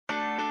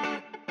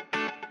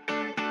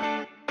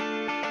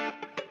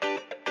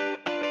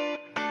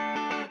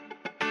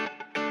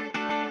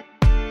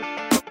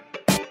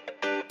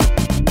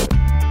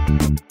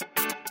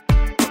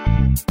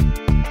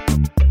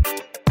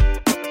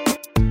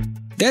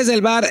Desde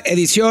el bar,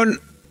 edición,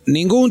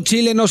 ningún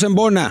Chile nos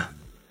embona.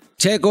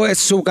 Checo es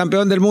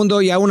subcampeón del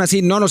mundo y aún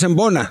así no nos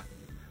embona.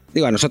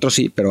 Digo, a nosotros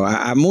sí, pero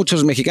a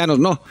muchos mexicanos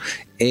no.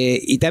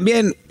 Y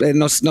también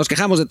nos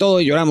quejamos de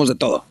todo y lloramos de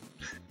todo.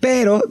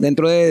 Pero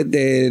dentro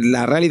de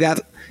la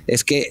realidad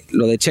es que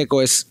lo de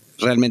Checo es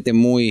realmente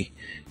muy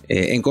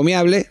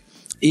encomiable.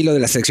 Y lo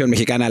de la selección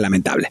mexicana,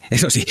 lamentable,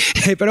 eso sí.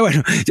 Pero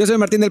bueno, yo soy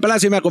Martín del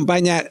Palacio y me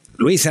acompaña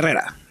Luis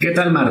Herrera. ¿Qué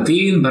tal,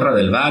 Martín, barra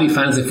del bar y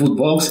fans de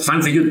Footbox,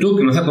 fans de YouTube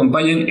que nos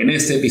acompañen en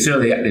este episodio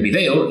de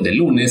video de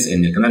lunes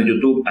en el canal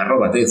YouTube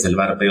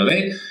 @desdelbarpod?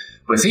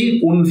 Pues sí,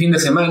 un fin de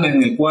semana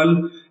en el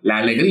cual la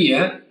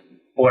alegría,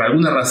 por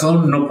alguna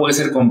razón, no puede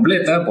ser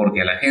completa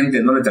porque a la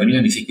gente no le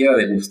termina ni siquiera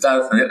de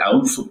gustar tener a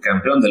un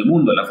subcampeón del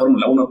mundo en la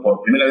Fórmula 1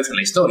 por primera vez en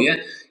la historia.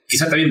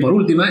 Quizá también por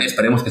última,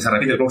 esperemos que se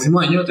repita el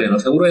próximo año, todavía no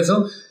seguro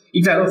eso.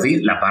 Y claro, sí,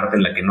 la parte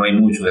en la que no hay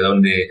mucho de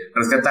dónde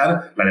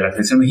rescatar, la de la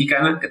selección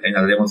mexicana, que también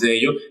hablaremos de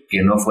ello,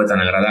 que no fue tan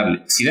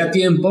agradable. Si da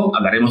tiempo,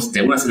 hablaremos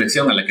de una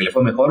selección a la que le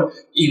fue mejor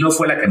y no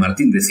fue la que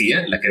Martín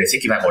decía, la que decía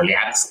que iba a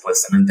golear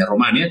supuestamente a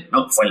Rumania,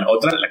 no, fue la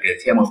otra, la que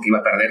decíamos que iba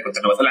a perder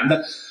contra Nueva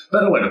Zelanda.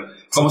 Pero bueno,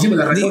 como siempre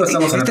les recuerdo,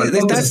 estamos en Apple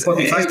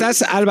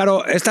Podcast,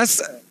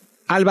 Spotify.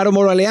 Álvaro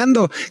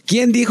moraleando.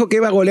 ¿Quién dijo que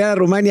iba a golear a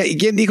Rumania y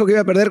quién dijo que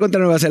iba a perder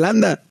contra Nueva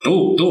Zelanda?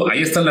 Tú,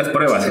 ahí están las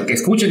pruebas. Que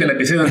escuchen el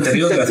episodio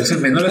anterior de la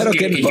sección menores, claro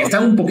que está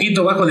un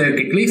poquito bajo de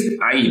que clics.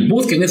 Ahí,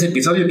 busquen ese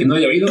episodio que no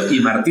haya oído. Y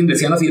Martín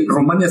decía, no, si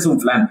Rumania es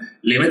un flan,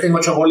 le meten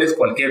 8 goles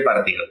cualquier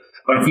partido.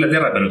 Bueno, fue la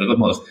tierra, pero de todos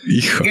modos.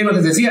 Hijo. ¿Qué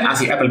nos decía?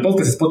 Así, Apple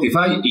Podcast,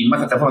 Spotify y más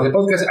plataformas de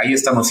podcast. Ahí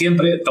estamos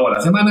siempre, toda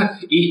la semana.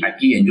 Y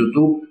aquí en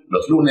YouTube,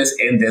 los lunes,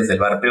 en Desde el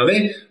Bar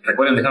POD.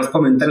 Recuerden dejar los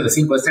comentarios de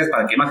 5 estrellas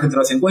para que más gente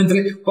los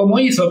encuentre. Como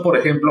hizo, por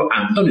ejemplo,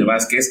 Antonio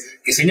Vázquez,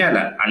 que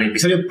señala al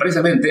episodio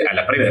precisamente a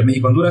la previa de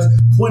México-Honduras.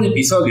 Buen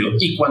episodio.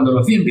 Y cuando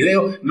lo vi en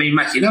video, me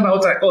imaginaba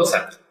otra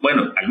cosa.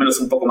 Bueno, al menos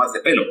un poco más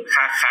de pelo.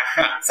 Ja,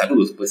 ja, ja.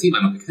 Saludos. Pues sí,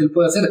 mano, ¿qué se le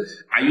puede hacer?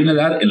 Hay una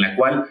edad en la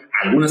cual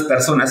algunas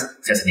personas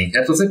se hacen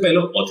injertos de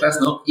pelo, otras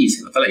no, y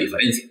se nota la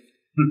diferencia.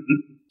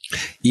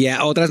 Y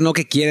a otras no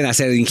que se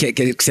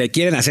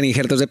quieren hacer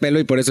injertos de pelo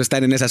y por eso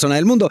están en esa zona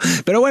del mundo.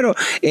 Pero bueno,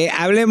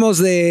 hablemos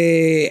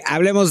de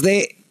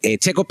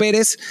Checo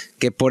Pérez,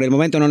 que por el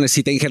momento no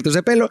necesita injertos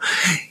de pelo,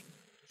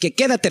 que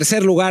queda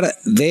tercer lugar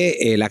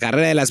de la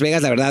carrera de Las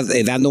Vegas, la verdad,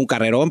 dando un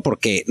carrerón,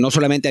 porque no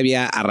solamente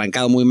había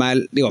arrancado muy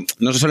mal,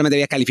 no solamente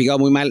había calificado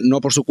muy mal,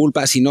 no por su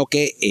culpa, sino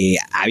que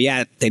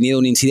había tenido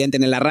un incidente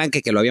en el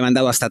arranque que lo había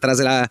mandado hasta atrás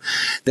de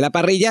la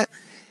parrilla.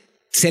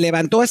 Se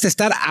levantó hasta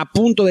estar a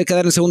punto de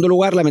quedar en segundo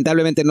lugar,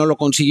 lamentablemente no lo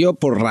consiguió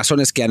por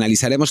razones que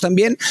analizaremos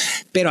también,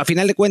 pero a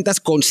final de cuentas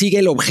consigue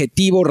el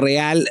objetivo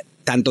real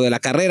tanto de la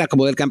carrera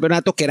como del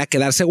campeonato, que era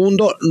quedar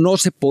segundo. No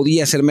se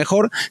podía hacer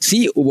mejor.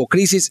 Sí hubo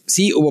crisis,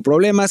 sí hubo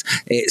problemas,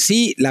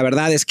 sí, la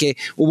verdad es que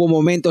hubo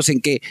momentos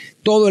en que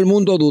todo el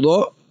mundo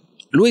dudó.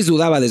 Luis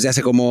dudaba desde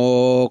hace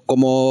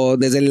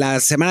desde la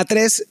semana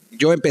 3,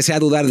 yo empecé a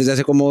dudar desde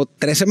hace como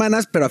 3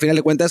 semanas, pero a final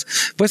de cuentas,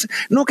 pues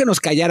no que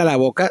nos callara la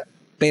boca,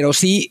 pero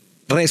sí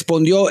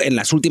respondió en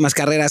las últimas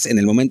carreras en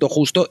el momento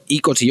justo y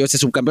consiguió este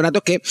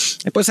subcampeonato que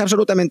pues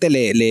absolutamente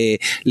le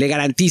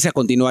garantiza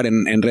continuar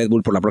en Red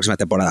Bull por la próxima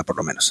temporada, por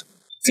lo menos.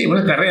 Sí,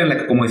 una carrera en la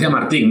que, como decía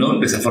Martín, ¿no?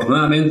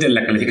 Desafortunadamente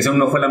la calificación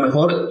no fue la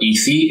mejor y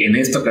sí, en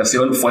esta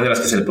ocasión fue de las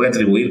que se le puede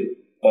atribuir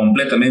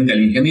completamente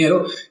al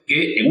ingeniero,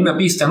 que en una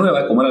pista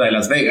nueva como era la de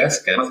Las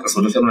Vegas, que además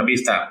resultó ser una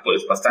pista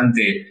pues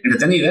bastante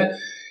entretenida,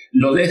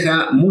 lo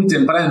deja muy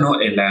temprano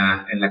en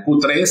la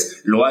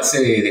Q3, lo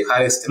hace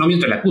dejar, no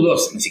miento, en la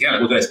Q2, ni siquiera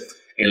en la Q3,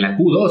 en la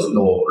Q2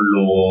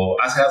 lo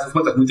hace dar sus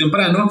vueltas muy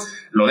temprano,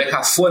 lo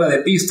deja fuera de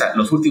pista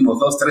los últimos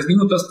 2-3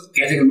 minutos,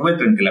 que es el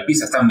momento en que la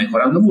pista está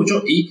mejorando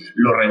mucho y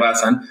lo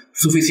rebasan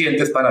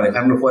suficientes para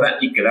dejarlo fuera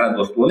y quedar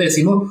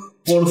 2º.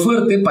 Por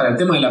suerte, para el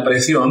tema de la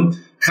presión,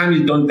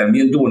 Hamilton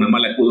también tuvo una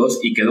mala Q2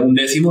 y quedó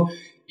 1º.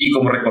 Y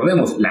como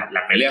recordemos, la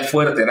pelea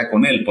fuerte era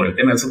con él por el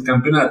tema del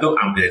subcampeonato,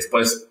 aunque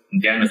después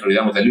ya nos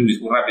olvidamos de Lewis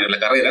muy rápido en la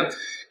carrera,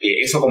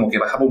 eso como que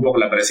bajaba un poco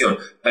la presión.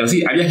 Pero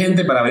sí, había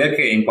gente para ver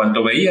que en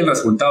cuanto veía el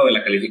resultado de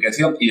la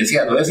calificación y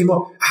decía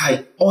 2º,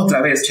 ¡ay,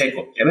 otra vez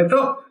Checo! ¿Ya ves?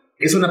 Pero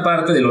es una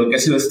parte de lo que ha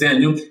sido este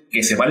año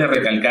que se vale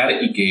recalcar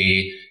y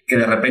que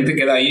de repente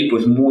queda ahí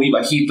pues muy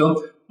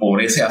bajito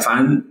por ese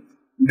afán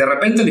de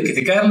repente de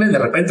criticarle, de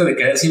repente de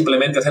querer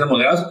simplemente ser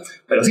moderados,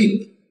 pero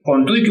sí,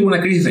 con todo y que hubo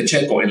una crisis de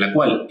Checo en la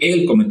cual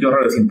él cometió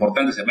errores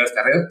importantes en varias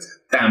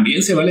carreras,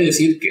 también se vale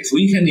decir que su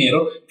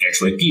ingeniero, que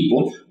su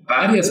equipo,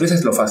 varias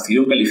veces lo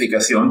fastidió en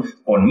calificación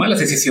con malas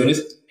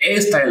decisiones.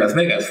 Esta de Las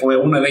Vegas fue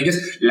una de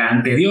ellas. La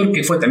anterior,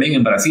 que fue también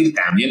en Brasil,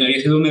 también había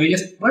sido una de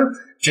ellas. Bueno,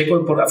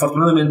 Checo,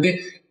 afortunadamente,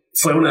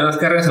 fue una de las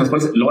carreras en las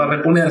cuales logra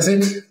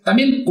reponerse,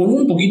 también con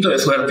un poquito de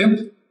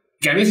suerte,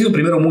 que había sido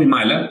primero muy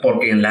mala,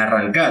 porque en la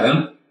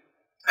arrancada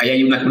ahí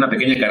hay una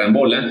pequeña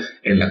carambola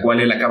en la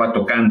cual él acaba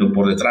tocando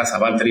por detrás a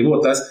Valtteri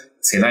Bottas,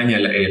 se daña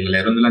el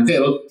alerón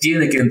delantero,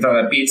 tiene que entrar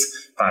a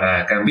pits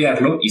para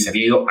cambiarlo y se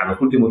había ido a los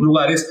últimos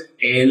lugares,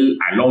 él,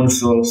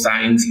 Alonso,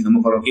 Sainz y no me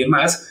acuerdo quién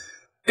más,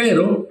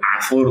 pero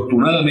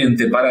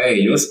afortunadamente para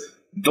ellos,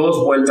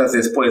 2 vueltas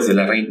después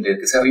de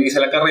que se reinicia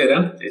la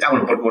carrera,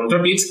 porque con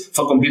otro pits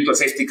fue completo el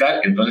safety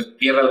car, entonces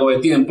pierde algo de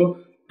tiempo,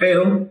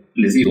 pero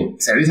les digo,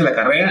 se reinicia la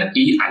carrera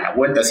y a la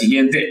vuelta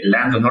siguiente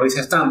Lando Norris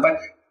se estampa,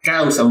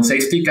 causa un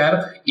safety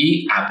car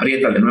y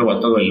aprieta de nuevo a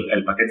todo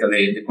el paquete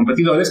de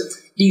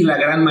competidores, y la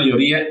gran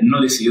mayoría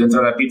no decidió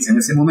entrar a pits en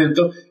ese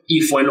momento,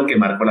 y fue lo que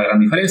marcó la gran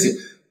diferencia,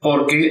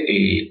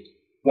 porque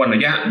cuando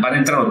ya van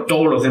entrando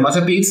todos los demás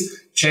a pits,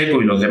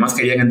 Checo y los demás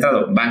que ya han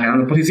entrado van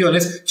ganando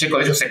posiciones. Checo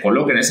de hecho se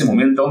coloca en ese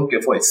momento,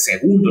 que fue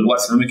segundo lugar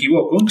si no me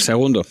equivoco.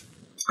 Segundo.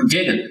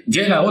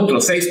 Llega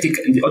otro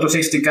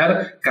safety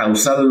car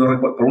causado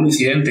por un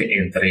incidente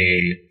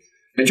entre...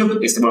 De hecho,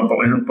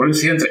 por un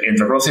incidente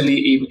entre Russell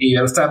y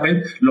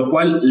Verstappen, lo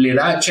cual le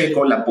da a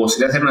Checo la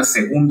posibilidad de hacer una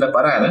segunda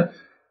parada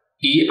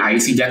y ahí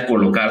sí ya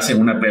colocarse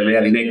en una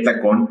pelea directa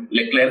con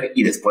Leclerc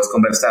y después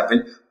con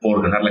Verstappen por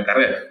ganar la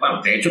carrera.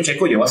 Bueno, de hecho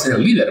Checo llegó a ser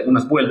el líder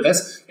unas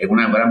vueltas en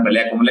una gran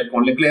pelea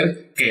con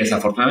Leclerc, que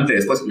desafortunadamente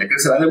después Leclerc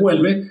se la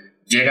devuelve,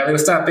 llega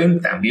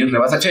Verstappen, también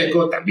rebasa a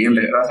Checo, también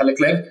le rebasa a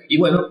Leclerc, y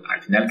bueno,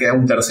 al final queda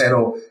un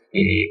tercero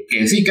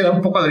que sí queda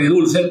un poco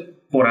agridulce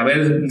por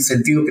haber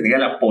sentido que tenía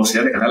la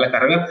posibilidad de ganar la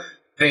carrera,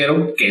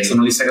 pero que eso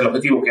no dice el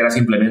objetivo, que era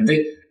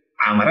simplemente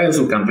amarrar el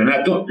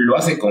subcampeonato. Lo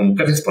hace con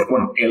creces porque,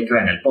 bueno, él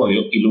queda en el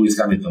podio y Lewis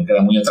Hamilton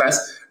queda muy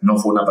atrás. No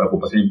fue una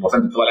preocupación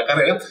importante toda la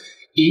carrera.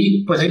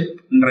 Y pues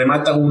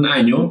remata un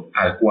año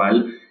al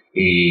cual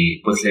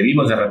pues le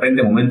vimos de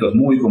repente momentos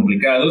muy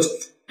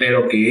complicados,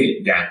 pero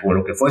que ya por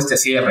lo que fue este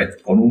cierre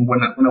con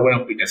una buena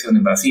aplicación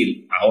en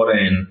Brasil, ahora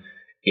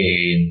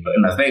en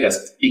Las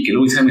Vegas, y que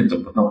Lewis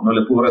Hamilton pues no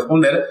le pudo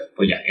responder,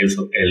 pues ya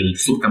el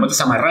subcampeonato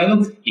está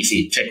amarrado, y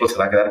sí, Checo se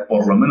va a quedar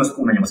por lo menos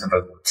un año más en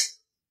Red Bull.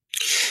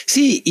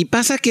 Sí, y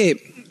pasa que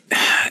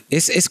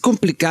es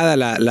complicada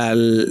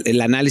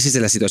el análisis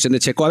de la situación de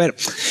Checo. A ver,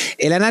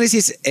 el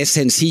análisis es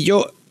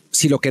sencillo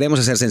si lo queremos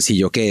hacer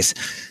sencillo, que es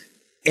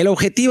el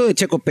objetivo de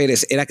Checo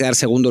Pérez era quedar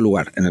segundo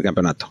lugar en el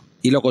campeonato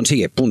y lo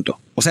consigue, punto.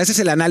 O sea, ese es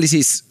el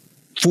análisis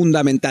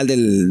fundamental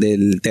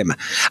del tema.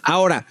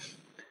 Ahora,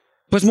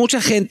 pues mucha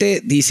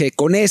gente dice,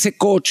 con ese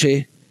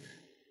coche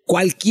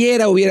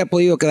cualquiera hubiera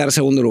podido quedar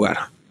segundo lugar.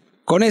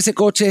 Con ese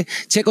coche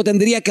Checo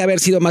tendría que haber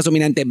sido más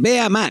dominante. Ve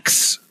a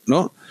Max,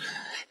 ¿no?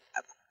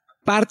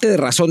 Parte de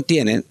razón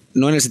tiene,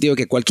 no en el sentido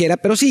de que cualquiera,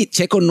 pero sí,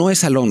 Checo no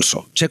es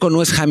Alonso, Checo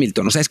no es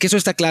Hamilton, o sea, es que eso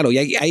está claro, y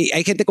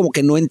hay gente como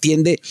que no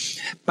entiende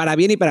para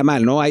bien y para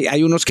mal, ¿no?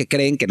 Hay unos que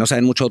creen, que no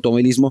saben mucho de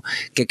automovilismo,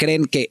 que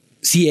creen que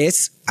sí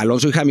es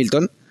Alonso y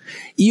Hamilton,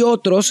 y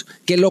otros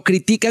que lo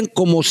critican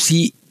como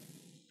si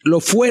lo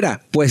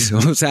fuera, pues,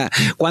 o sea,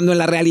 cuando en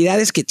la realidad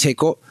es que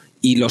Checo,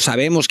 y lo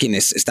sabemos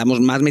quienes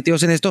estamos más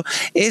metidos en esto,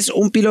 es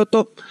un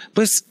piloto,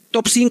 pues,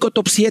 top 5,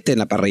 top 7 en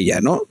la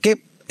parrilla, ¿no?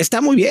 Que está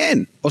muy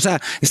bien. O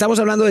sea, estamos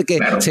hablando de que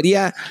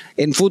sería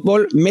en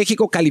fútbol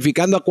México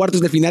calificando a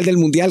cuartos de final del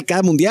mundial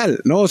cada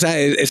mundial, ¿no? O sea,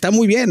 está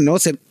muy bien, ¿no?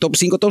 Ser top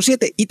 5, top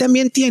 7. Y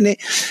también tiene,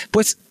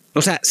 pues,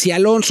 o sea, si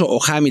Alonso o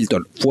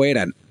Hamilton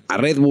fueran a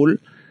Red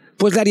Bull,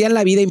 pues darían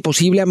la vida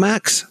imposible a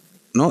Max,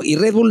 ¿no? Y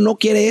Red Bull no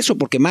quiere eso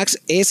porque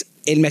Max es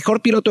el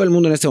mejor piloto del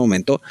mundo en este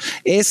momento.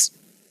 Es,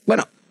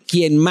 bueno,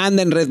 quien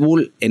manda en Red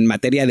Bull en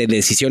materia de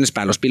decisiones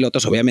para los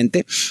pilotos,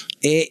 obviamente.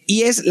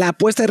 Y es la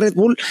apuesta de Red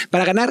Bull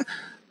para ganar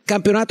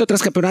campeonato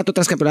tras campeonato,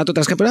 tras campeonato,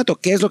 tras campeonato.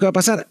 ¿Qué es lo que va a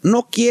pasar?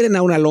 No quieren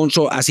a un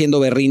Alonso haciendo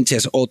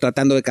berrinches o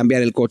tratando de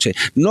cambiar el coche.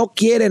 No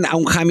quieren a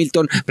un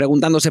Hamilton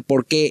preguntándose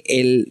por qué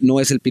él no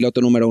es el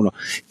piloto número 1.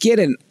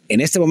 Quieren en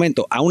este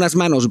momento a unas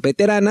manos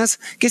veteranas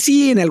que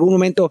sí en algún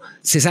momento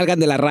se salgan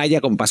de la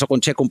raya, como pasó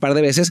con Checo un par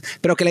de veces,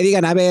 pero que le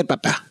digan, a ver,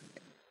 papá,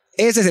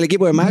 ese es el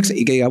equipo de Max,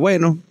 y que diga,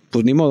 bueno,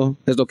 pues ni modo,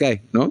 es lo que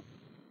hay, ¿no?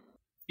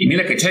 Y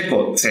mira que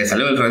Checo se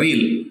salió del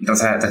redil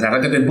tras la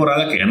arranque de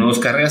temporada, que ganó 2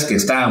 carreras, que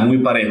estaba muy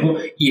parejo,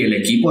 y el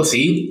equipo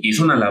sí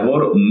hizo una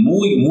labor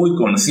muy, muy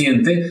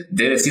consciente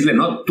de decirle,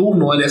 no, tú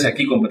no eres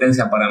aquí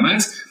competencia para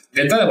Max.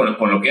 De entrada, bueno,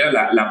 con lo que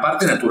era la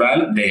parte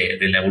natural de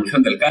la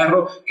evolución del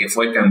carro, que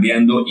fue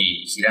cambiando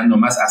y girando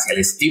más hacia el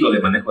estilo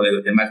de manejo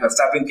de Max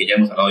Verstappen, que ya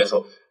hemos hablado de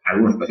eso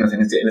algunas ocasiones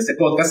en este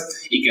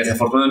podcast, y que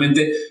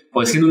desafortunadamente,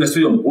 pues siendo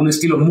un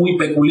estilo muy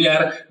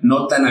peculiar,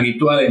 no tan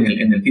habitual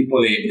en el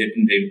tipo de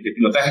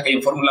pilotaje que hay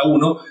en Fórmula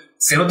 1,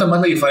 se nota más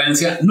la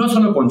diferencia, no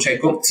solo con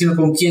Checo, sino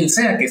con quien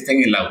sea que esté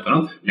en el auto,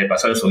 ¿no? Le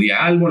pasó en su día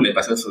a Albon, le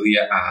pasó en su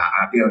día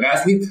a Pierre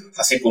Gasly, o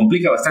sea, se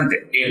complica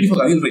bastante. El mismo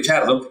Daniel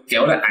Ricciardo, que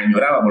ahora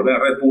añoraba volver a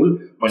Red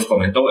Bull, pues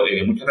comentó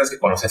muchas veces que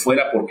cuando se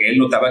fuera, porque él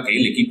notaba que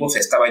el equipo se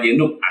estaba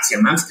yendo hacia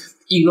Max,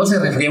 y no se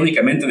refería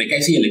únicamente de que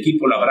ahí sí el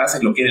equipo lo abraza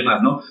y lo quiere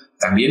más, ¿no?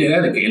 También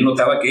era de que él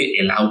notaba que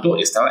el auto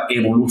estaba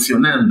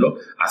evolucionando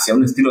hacia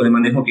un estilo de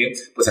manejo que,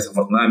 pues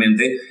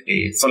desafortunadamente,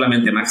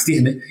 solamente Max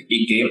tiene,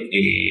 y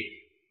que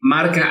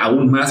marca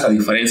aún más la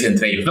diferencia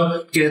entre ellos,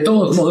 ¿no? Que de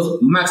todos modos,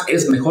 Max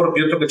es mejor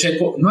piloto que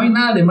Checo, no hay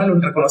nada de malo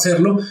en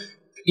reconocerlo,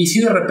 y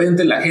si de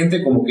repente la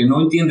gente como que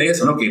no entiende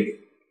eso, ¿no?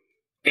 Que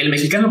el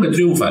mexicano que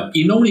triunfa,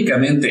 y no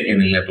únicamente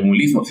en el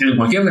automovilismo, sino en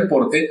cualquier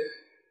deporte,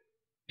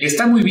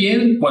 está muy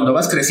bien cuando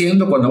vas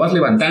creciendo, cuando vas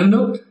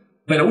levantando,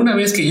 pero una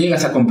vez que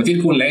llegas a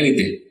competir con la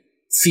élite,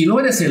 si no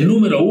eres el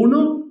número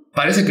 1,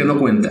 parece que no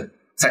cuenta.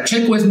 O sea,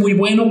 Checo es muy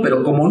bueno,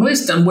 pero como no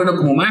es tan bueno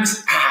como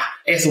Max,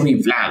 es un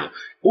inflado.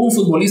 Un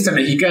futbolista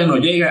mexicano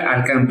llega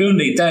al campeón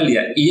de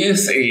Italia y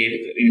es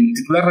el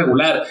titular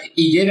regular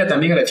y llega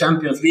también a la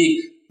Champions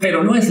League,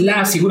 pero no es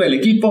la figura del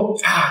equipo,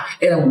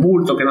 era un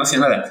bulto que no hacía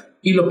nada.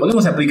 Y lo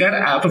podemos aplicar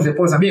a otros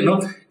deportes también, ¿no?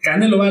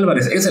 Canelo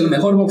Álvarez es el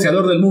mejor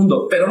boxeador del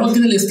mundo, pero no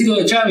tiene el estilo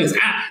de Chávez.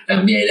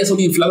 También es un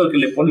inflado que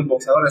le pone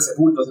boxeadores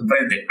bultos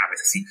enfrente. A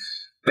veces sí.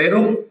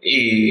 Pero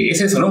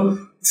es eso,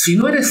 ¿no? Si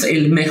no eres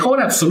el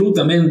mejor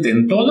absolutamente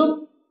en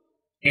todo,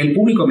 el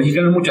público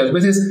mexicano muchas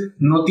veces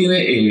no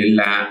tiene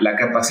la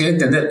capacidad de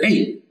entender,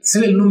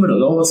 ser el número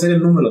 2, ser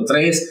el número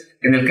 3.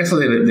 En el caso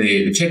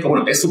de Checo,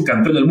 bueno, es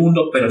subcampeón del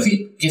mundo, pero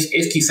sí,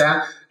 es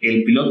quizá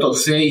el piloto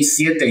 6,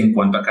 7 en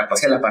cuanto a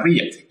capacidad de la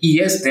parrilla. Y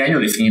este año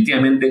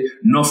definitivamente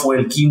no fue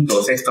el quinto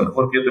o sexto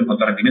mejor piloto en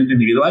cuanto a rendimiento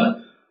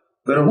individual.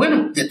 Pero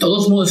bueno, de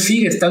todos modos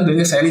sigue estando en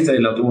esa élite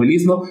del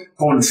automovilismo,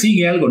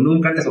 consigue algo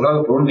nunca antes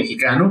logrado por un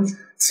mexicano.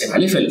 Se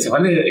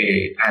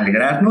vale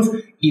alegrarnos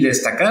y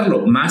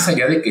destacarlo, más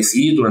allá de que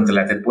sí, durante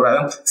la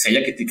temporada se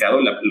haya criticado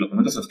los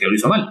momentos en los que lo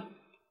hizo mal.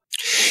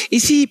 Y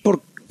sí,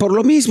 por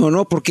lo mismo,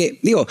 ¿no? Porque,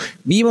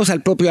 vimos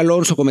al propio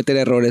Alonso cometer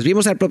errores,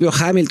 vimos al propio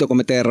Hamilton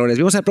cometer errores,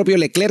 vimos al propio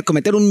Leclerc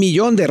cometer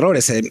 1,000,000 de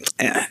errores.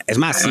 Es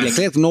más, si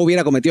Leclerc no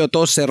hubiera cometido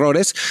todos esos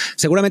errores,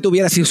 seguramente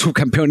hubiera sido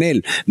subcampeón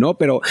él, ¿no?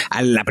 Pero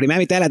a la primera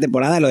mitad de la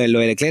temporada lo de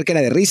Leclerc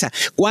era de risa.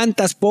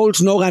 ¿Cuántas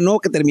poles no ganó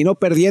que terminó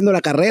perdiendo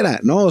la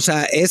carrera, ¿no? O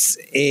sea, es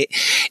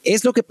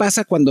lo que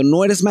pasa cuando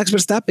no eres Max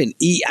Verstappen.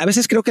 Y a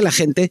veces creo que la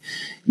gente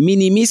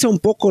minimiza un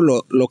poco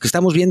lo que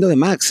estamos viendo de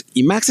Max.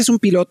 Y Max es un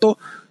piloto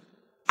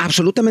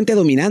absolutamente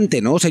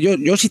dominante, ¿no? O sea,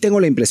 yo sí tengo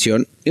la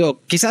impresión,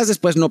 quizás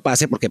después no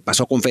pase porque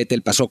pasó con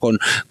Vettel, pasó con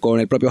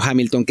el propio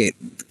Hamilton, que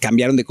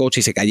cambiaron de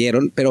coche y se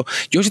cayeron, pero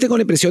yo sí tengo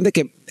la impresión de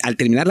que al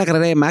terminar la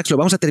carrera de Max lo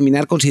vamos a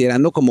terminar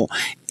considerando como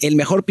el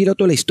mejor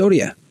piloto de la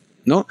historia,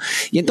 ¿no?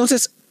 Y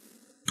entonces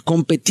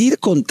competir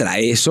contra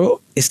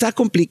eso está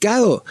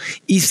complicado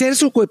y ser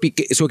su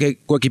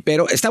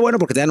coequipero está bueno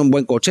porque te dan un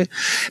buen coche,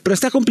 pero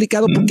está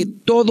complicado porque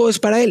todo es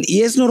para él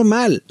y es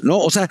normal, ¿no?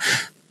 O sea,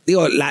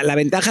 la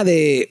ventaja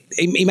de,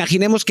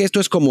 imaginemos que esto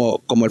es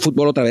como el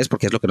fútbol otra vez,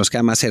 porque es lo que nos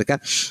queda más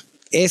cerca,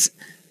 es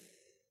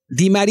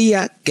Di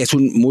María, que es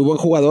un muy buen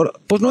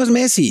jugador, pues no es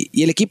Messi,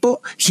 y el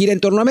equipo gira en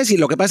torno a Messi.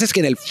 Lo que pasa es que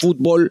en el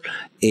fútbol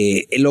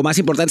lo más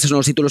importante son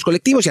los títulos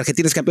colectivos y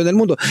Argentina es campeón del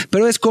mundo,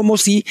 pero es como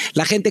si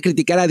la gente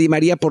criticara a Di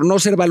María por no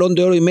ser Balón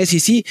de Oro y Messi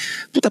sí.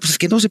 Pues es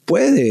que no se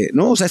puede,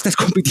 ¿no? O sea, estás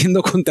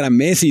compitiendo contra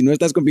Messi, no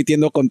estás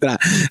compitiendo contra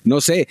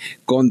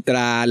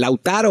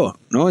Lautaro,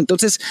 ¿no?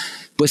 Entonces,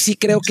 pues sí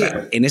creo que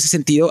en ese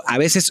sentido a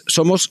veces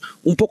somos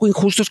un poco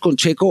injustos con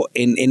Checo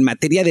en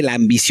materia de la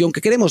ambición que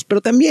queremos, pero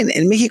también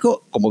en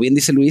México, como bien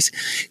dice Luis,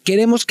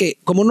 queremos que,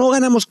 como no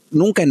ganamos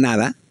nunca en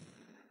nada,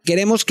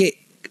 queremos que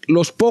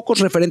los pocos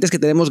referentes que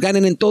tenemos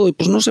ganen en todo y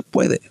pues no se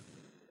puede.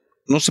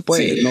 No se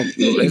puede, sí. No,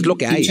 es lo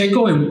que hay.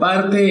 Checo en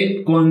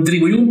parte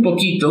contribuyó un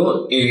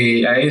poquito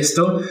a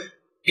esto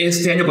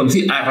este año,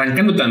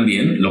 arrancando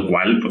también, lo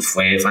cual pues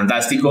fue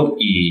fantástico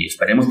y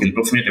esperemos que el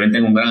próximo año también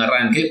tenga un gran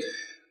arranque,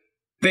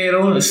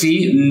 pero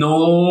sí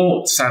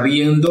no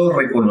sabiendo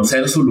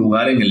reconocer su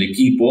lugar en el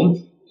equipo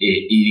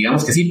y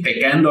digamos que sí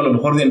pecando a lo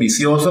mejor de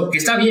ambicioso, que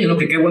está bien, ¿no?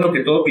 Que qué bueno que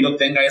todo piloto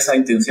tenga esa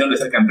intención de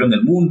ser campeón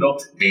del mundo,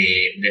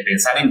 de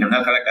pensar en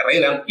ganar cada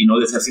carrera y no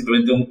de ser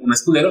simplemente un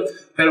escudero,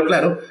 pero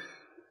claro,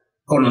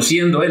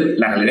 conociendo él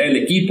la realidad del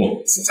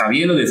equipo,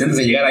 sabiendo desde antes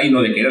de llegar ahí,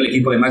 ¿no? De que era el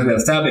equipo de Max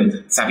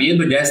Verstappen,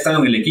 sabiendo ya estando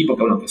en el equipo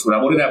que su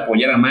labor era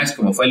apoyar a Max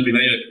como fue el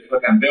primer año que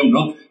fue campeón,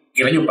 ¿no?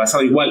 Que el año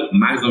pasado igual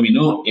Max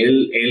dominó,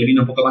 él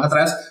vino un poco más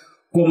atrás,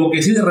 como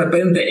que sí de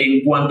repente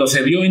en cuanto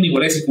se vio en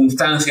igualdad de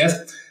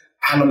circunstancias,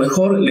 a lo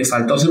mejor le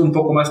faltó ser un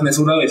poco más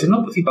mesurado y decir,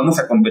 no, pues sí, vamos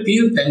a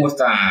competir, tengo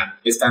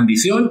esta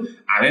ambición,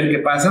 a ver qué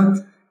pasa,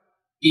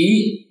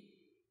 y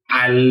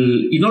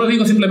no lo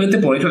digo simplemente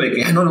por el hecho de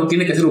que no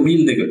tiene que ser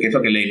humilde, que es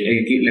lo que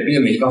le pide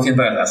el mexicano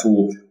siempre a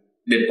su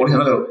deporte,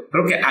 ¿no?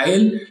 Creo que a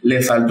él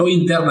le faltó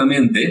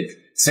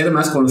internamente ser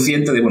más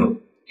consciente de,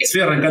 bueno,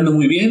 estoy arrancando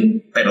muy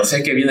bien, pero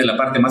sé que viene la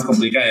parte más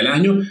complicada del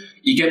año.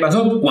 ¿Y qué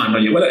pasó? Cuando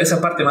llegó a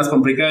esa parte más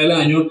complicada del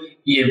año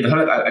y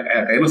empezaron a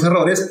caer los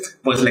errores,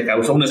 pues le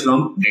causó un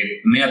slump de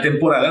media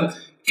temporada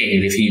que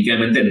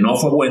definitivamente no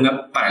fue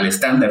buena para el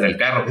estándar del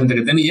carro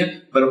que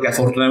tenía, pero que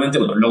afortunadamente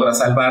logra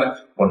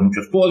salvar con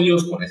muchos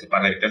podios, con ese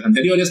par de victorias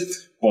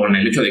anteriores, con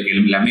el hecho de que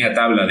la media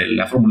tabla de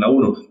la Fórmula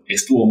 1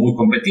 estuvo muy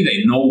competida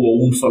y no hubo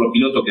un solo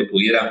piloto que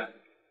pudiera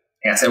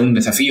hacer un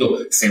desafío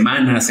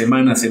semana,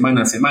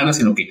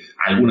 sino que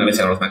alguna vez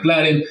eran los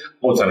McLaren,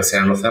 otra vez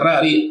eran los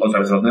Ferrari, otra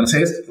vez los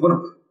Mercedes.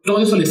 Bueno,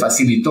 todo eso le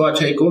facilitó a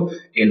Checo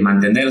el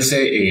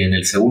mantenerse en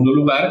el segundo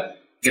lugar,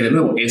 que de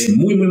nuevo es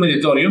muy, muy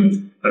meritorio,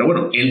 pero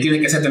bueno, él tiene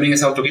que hacer también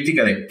esa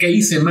autocrítica de qué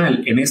hice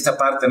mal en esta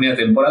parte de media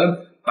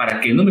temporada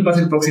para que no me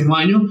pase el próximo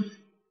año,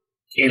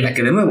 en la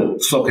que de nuevo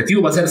su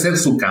objetivo va a ser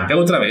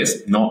subcampeón otra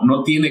vez.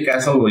 No tiene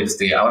caso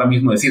ahora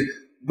mismo decir,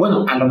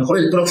 bueno, a lo mejor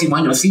el próximo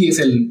año sí es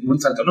el muy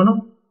salto.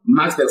 No.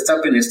 Max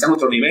Verstappen está en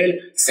otro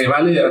nivel, se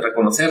vale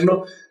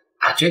reconocerlo.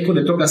 A Checo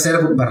le toca hacer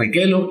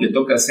Barrichello, le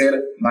toca hacer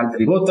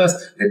Valtteri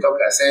Bottas, le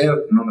toca hacer,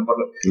 no me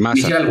acuerdo,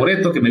 Michel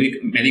Alboreto, que me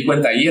di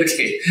cuenta ayer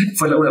que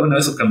fue una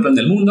vez subcampeón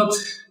del mundo.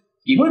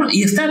 Y bueno,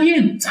 y está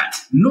bien. O sea,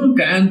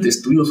 nunca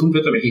antes tuvimos un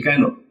piloto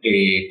mexicano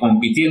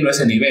compitiendo a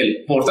ese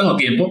nivel por tanto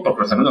tiempo,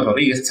 porque los hermanos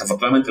Rodríguez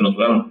desafortunadamente nos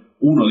duraron,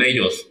 uno de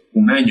ellos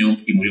 1 año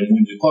y murió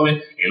muy muy joven,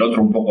 el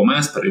otro un poco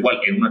más, pero igual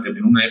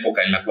en una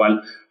época en la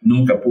cual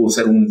nunca pudo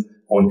ser un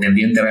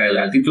contendiente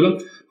al título.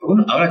 Pero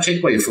bueno, ahora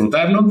Checo a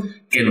disfrutarlo,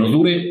 que nos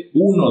dure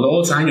 1 o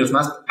 2 años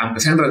más, aunque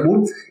sea en Red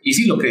Bull. Y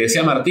sí, lo que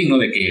decía Martín, ¿no?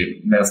 De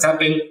que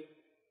Verstappen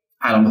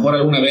a lo mejor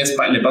alguna vez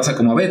le pasa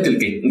como a Vettel,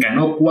 que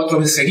ganó 4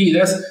 veces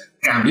seguidas,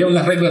 cambiaron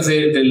las reglas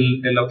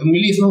del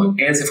automovilismo,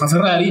 él se fue a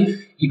Ferrari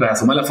y para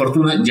su mala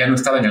fortuna ya no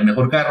estaba en el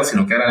mejor carro,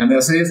 sino que era en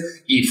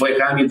Mercedes, y fue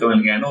Hamilton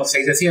el que ganó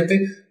 6 de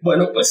 7.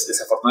 Bueno, pues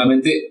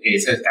desafortunadamente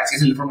así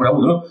es en la Fórmula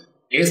 1, ¿no?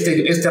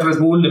 Este Red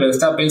Bull de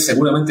Verstappen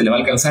seguramente le va a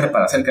alcanzar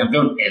para ser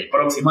campeón el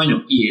próximo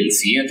año y el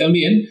siguiente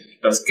también.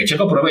 Entonces, que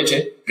Checo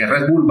aproveche que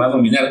Red Bull va a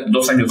dominar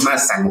 2 años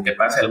más, salvo que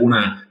pase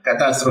alguna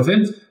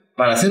catástrofe,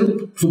 para ser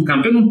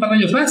subcampeón un par de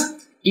años más.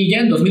 Y ya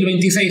en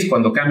 2026,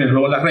 cuando cambien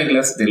luego las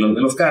reglas de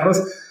los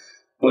carros,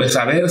 pues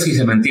a ver si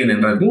se mantiene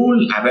en Red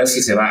Bull, a ver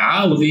si se va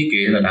a Audi,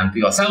 que era la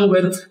antigua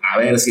Sauber, a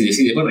ver si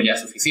decide, bueno, ya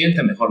es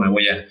suficiente, mejor me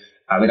voy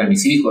a ver a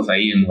mis hijos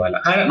ahí en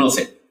Guadalajara, no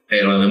sé.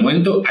 Pero de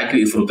momento hay que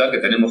disfrutar que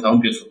tenemos a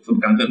un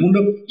subcampeón del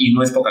mundo y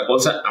no es poca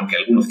cosa, aunque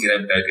algunos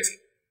quieran creer que sí.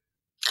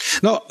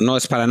 No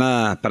es para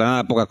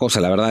nada poca cosa.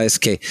 La verdad es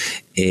que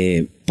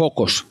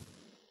pocos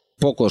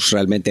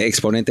realmente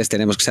exponentes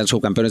tenemos que ser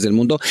subcampeones del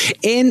mundo.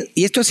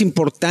 Y esto es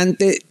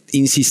importante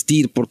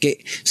insistir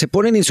porque se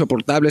ponen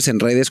insoportables en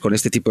redes con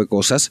este tipo de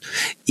cosas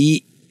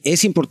y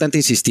es importante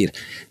insistir.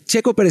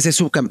 Checo Pérez es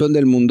subcampeón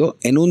del mundo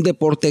en un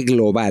deporte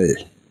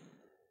global.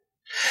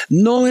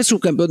 No es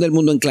subcampeón del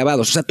mundo en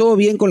clavados. O sea, todo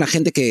bien con la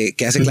gente que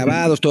hace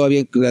clavados, todo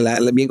bien con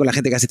la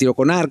gente que hace tiro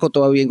con arco,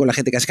 todo bien con la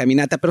gente que hace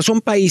caminata, pero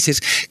son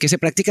países que se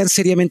practican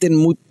seriamente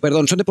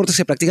son deportes que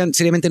se practican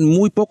seriamente en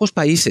muy pocos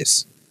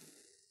países.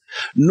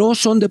 No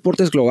son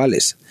deportes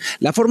globales.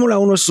 La Fórmula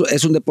 1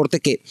 es un deporte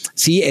que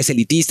sí es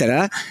elitista,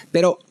 ¿verdad?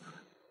 Pero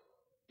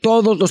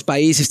todos los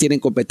países tienen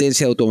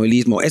competencia de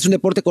automovilismo. Es un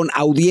deporte con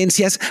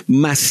audiencias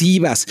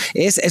masivas.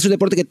 Es un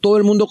deporte que todo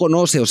el mundo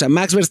conoce. O sea,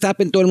 Max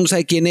Verstappen, todo el mundo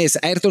sabe quién es.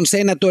 Ayrton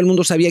Senna, todo el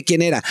mundo sabía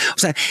quién era. O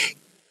sea,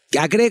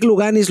 a Greg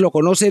Louganis lo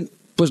conocen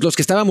pues los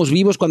que estábamos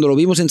vivos cuando lo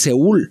vimos en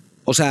Seúl.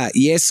 O sea,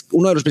 y es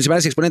uno de los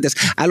principales exponentes.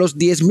 A los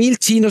 10,000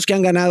 chinos que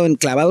han ganado en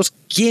clavados,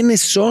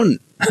 ¿quiénes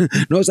son?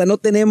 No, o sea, no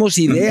tenemos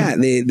idea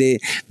de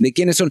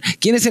quiénes son.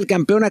 ¿Quién es el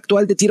campeón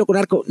actual de tiro con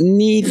arco?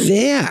 Ni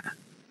idea,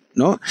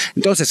 ¿no?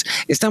 Entonces,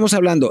 estamos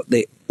hablando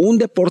de un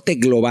deporte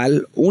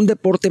global, un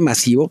deporte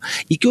masivo,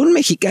 y que un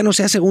mexicano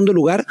sea segundo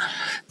lugar,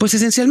 pues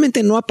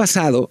esencialmente no ha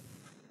pasado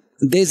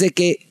desde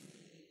que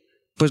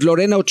pues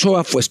Lorena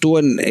Ochoa estuvo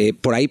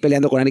por ahí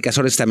peleando con Anika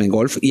Sorestam en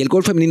golf, y el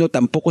golf femenino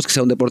tampoco es que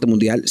sea un deporte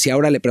mundial. Si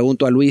ahora le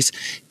pregunto a Luis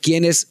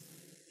quién es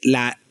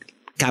la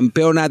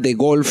campeona de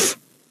golf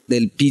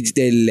del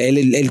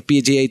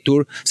PGA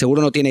Tour,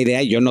 seguro no tiene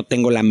idea, yo no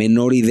tengo la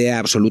menor idea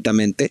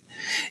absolutamente.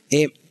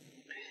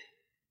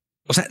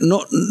 O sea,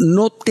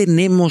 no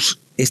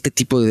tenemos este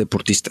tipo de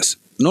deportistas,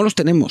 no los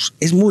tenemos,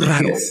 es muy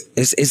raro,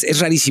 es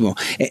rarísimo.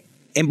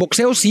 En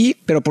boxeo sí,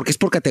 pero porque es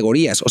por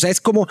categorías. O sea,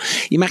 es como,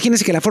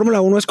 imagínense que la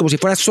Fórmula 1 es como si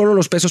fuera solo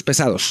los pesos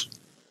pesados.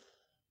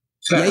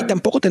 Claro. Y ahí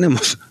tampoco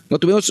tenemos. No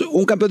tuvimos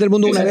un campeón del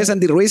mundo una vez,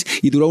 Andy Ruiz,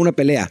 y duró una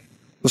pelea.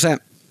 O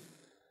sea,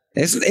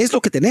 es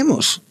lo que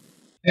tenemos.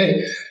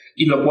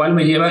 Y lo cual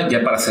me lleva,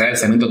 ya para cerrar el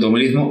segmento de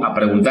automovilismo, a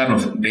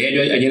preguntarnos. Veía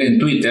yo ayer en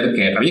Twitter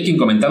que había quien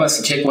comentaba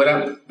si Checo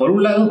era, por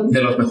un lado,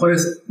 de los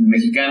mejores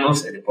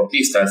mexicanos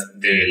deportistas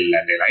de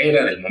la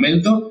era, del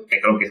momento, que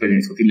creo que es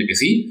indiscutible que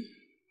sí.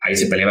 Ahí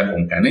se peleaba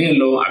con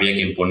Canelo, había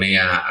quien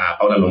ponía a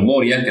Paula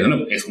Longoria, que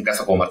no es un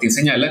caso como Martín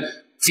señala,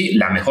 sí,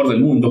 la mejor del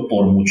mundo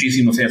por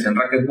muchísimos años en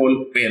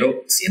racquetball,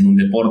 pero siendo un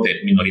deporte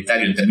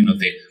minoritario en términos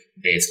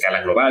de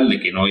escala global, de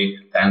que no hay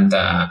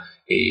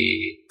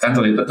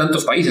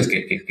tantos países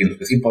que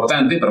es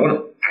importante, pero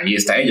bueno, ahí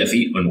está ella,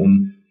 sí,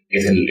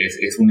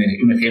 es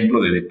un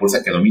ejemplo de deporte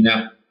que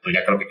domina, pues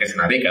ya creo que hace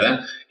una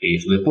década,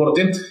 su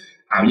deporte.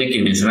 Había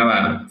quien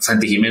mencionaba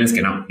Santi Jiménez,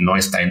 que no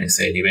está en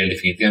ese nivel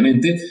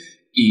definitivamente,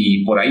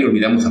 y por ahí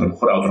olvidamos a lo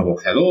mejor a otro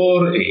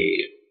boxeador,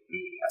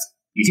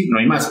 y sí, no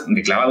hay más.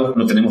 De clavados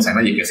no tenemos a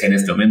nadie que sea en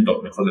este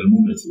momento mejor del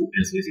mundo en su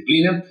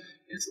disciplina,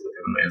 en sus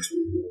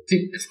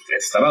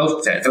clavados.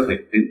 O sea,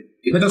 entonces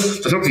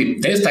creo que sí,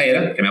 de esta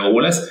era, que me hago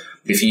bolas,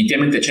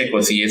 definitivamente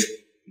Checo sí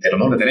es de lo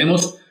mejor que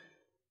tenemos.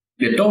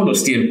 De todos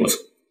los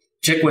tiempos,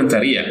 ¿Checo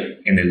entraría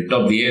en el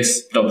top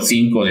 10, top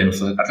 5 de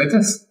nuestros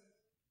atletas?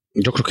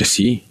 Yo creo que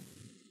sí.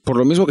 Por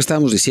lo mismo que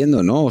estábamos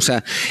diciendo, ¿no? O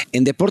sea,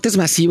 en deportes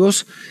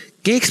masivos,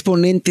 ¿qué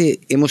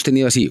exponente hemos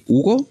tenido así?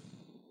 ¿Hugo?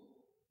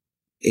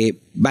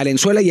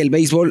 Valenzuela y el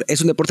béisbol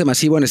es un deporte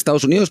masivo en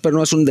Estados Unidos, pero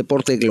no es un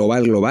deporte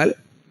global.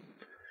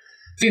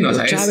 Sí, no, o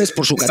sea, Chávez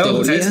por su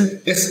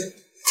categoría.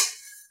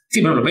 Sí,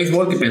 bueno, el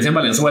béisbol que pensé en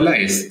Valenzuela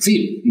es,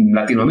 sí,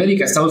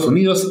 Latinoamérica, Estados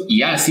Unidos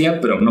y Asia,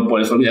 pero no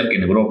puedes olvidar que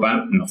en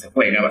Europa no se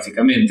juega,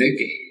 básicamente,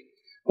 que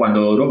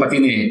cuando Europa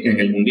tiene en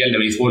el Mundial de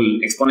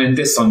Béisbol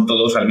exponentes, son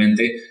todos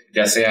realmente,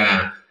 ya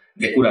sea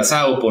de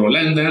Curazao por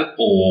Holanda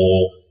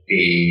o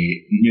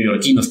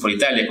neoyorquinos por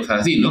Italia, cosas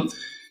así, ¿no?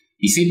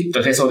 Y sí,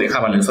 entonces eso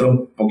dejaba a Valenzuela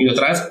un poquito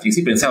atrás, y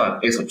sí pensaba,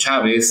 eso,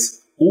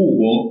 Chávez,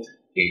 Hugo,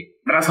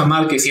 Rafa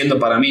Márquez siendo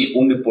para mí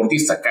un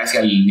deportista casi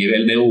al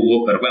nivel de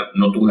Hugo, pero bueno,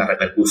 no tuvo la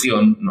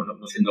repercusión, no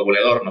siendo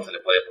goleador, no se le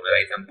puede poner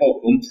ahí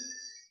tampoco.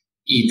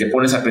 Y te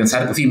pones a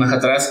pensar, pues sí, más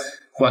atrás,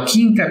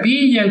 Joaquín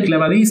Capilla, el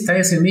clavadista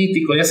ese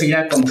mítico, de hace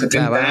ya como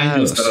 70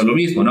 años, pero lo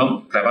mismo,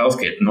 ¿no? Clavados,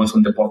 que no es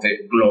un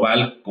deporte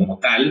global como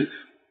tal,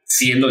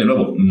 siendo de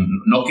nuevo,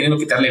 no queriendo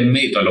quitarle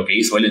mérito a lo que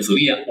hizo él en su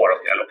día, o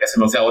a lo que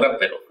hacen los de ahora,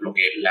 pero lo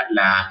que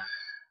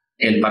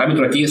el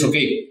parámetro aquí es, ok,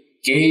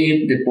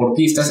 ¿qué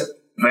deportistas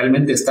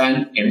realmente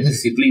están en esas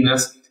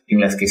disciplinas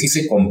en las que sí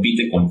se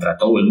compite contra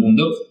todo el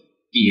mundo?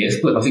 Y es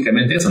pues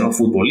básicamente eso, ¿no?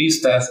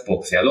 Futbolistas,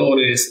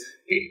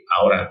 boxeadores,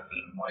 ahora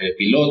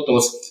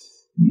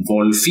pilotos,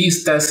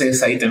 golfistas,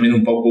 es ahí también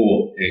un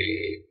poco,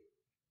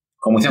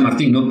 como decía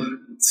Martín, ¿no?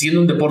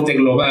 Siendo un deporte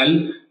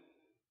global,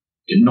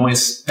 no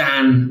es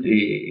tan,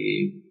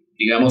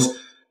 digamos,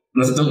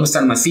 no es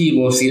tan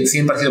masivo,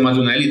 siempre ha sido más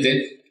de una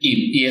élite.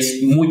 Y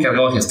es muy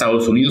cargado hacia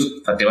Estados Unidos.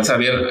 O sea, te vas a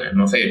ver,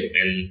 no sé,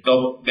 el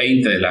top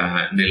 20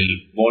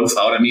 del golf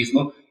ahora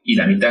mismo y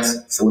la mitad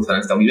seguro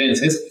serán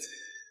estadounidenses.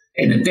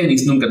 En el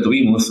tenis nunca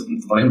tuvimos,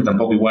 por ejemplo,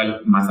 tampoco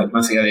igual, más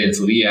allá de en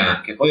su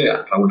día que fue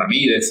a Raúl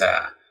Ramírez,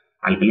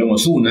 al Pelón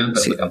Osuna,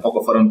 pero sí,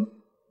 tampoco fueron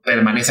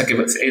permanece que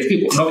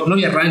no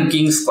había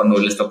rankings cuando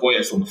les tocó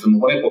en su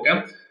mejor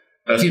época,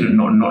 pero sí,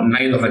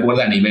 nadie los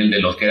recuerda a nivel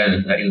de los que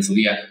eran en su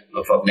día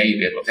los Rod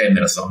Laver, los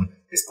Emerson,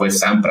 después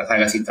Sampras,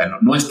 Agassi,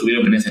 no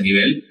estuvieron en ese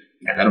nivel,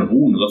 ganaron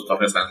 1 o 2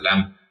 torneos Grand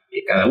Slam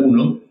cada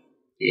uno,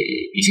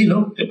 y sí,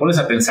 ¿no? Te pones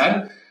a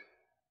pensar,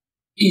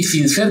 y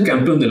sin ser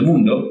campeón del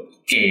mundo,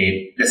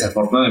 que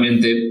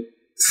desafortunadamente,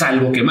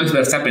 salvo que Max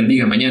Verstappen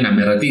diga mañana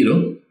me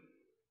retiro,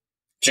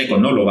 Checo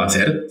no lo va a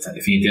hacer. O sea,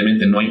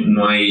 definitivamente no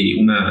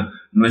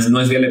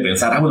es viable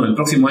pensar, bueno, el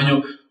próximo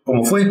año,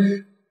 como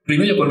fue,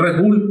 primero con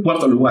Red Bull,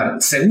 4º lugar,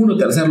 segundo,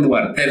 3er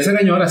lugar, tercer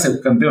año ahora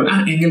subcampeón,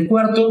 en el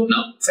cuarto,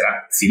 no,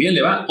 será, si bien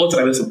le va,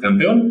 otra vez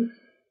subcampeón,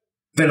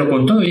 pero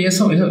con todo y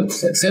eso,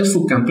 ser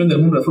subcampeón del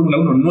mundo de Fórmula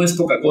 1 no es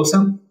poca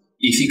cosa,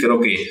 y sí creo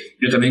que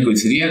yo también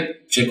coincidiría,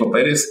 Checo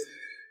Pérez,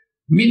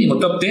 mínimo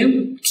top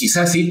 10,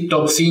 quizás sí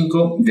top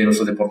 5 de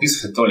los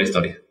deportistas de toda la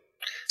historia.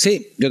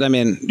 Sí, yo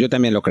también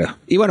lo creo.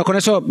 Y bueno, con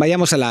eso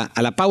vayamos a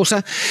la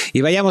pausa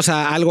y vayamos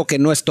a algo que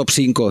no es top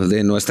 5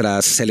 de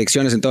nuestras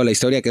selecciones en toda la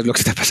historia, que es lo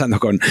que está pasando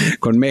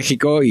con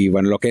México y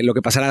bueno, lo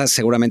que pasará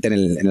seguramente en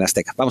el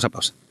Azteca. Vamos a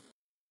pausa.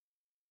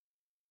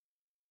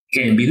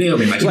 Que en video,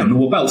 me imagino, no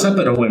hubo pausa,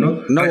 pero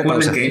bueno, no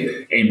recuerden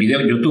que en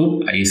video en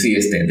YouTube, ahí sí,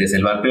 desde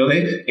el bar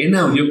POD, en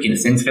audio, quienes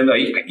estén escuchando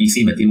ahí, aquí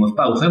sí metimos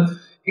pausa.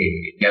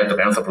 Ya le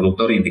tocará a su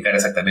productor indicar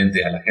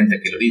exactamente a la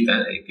gente que lo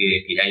edita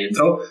que ya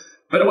entró.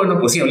 Pero bueno,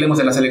 pues sí, hablemos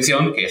de la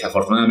selección, que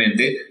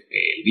desafortunadamente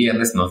el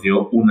viernes nos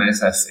dio una de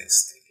esas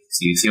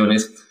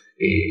exhibiciones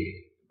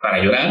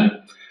para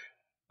llorar.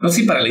 No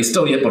sé si para la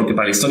historia, porque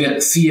para la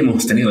historia sí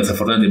hemos tenido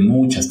desafortunadamente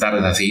muchas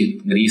tardes así,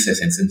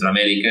 grises en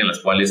Centroamérica, en las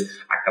cuales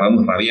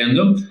acabamos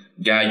rabiando.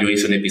 Ya yo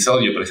hice un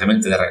episodio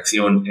precisamente de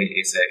reacción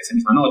esa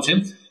misma noche,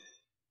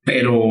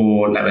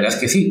 pero la verdad es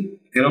que sí.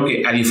 Creo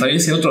que a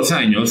diferencia de otros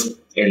años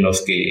en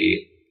los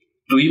que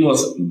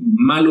tuvimos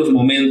malos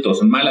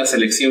momentos, malas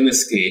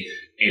selecciones, que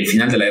el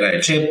final de la era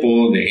de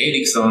Chepo, de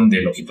Erickson,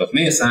 de Lojitos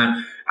Mesa,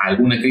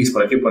 alguna crisis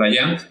por aquí y por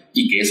allá,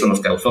 y que eso nos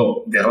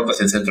causó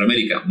derrotas en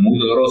Centroamérica muy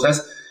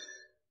dolorosas.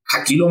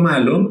 Aquí lo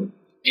malo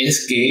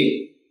es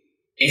que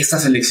esta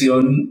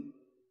selección,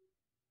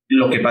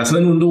 lo que pasó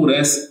en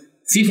Honduras,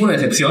 sí fue una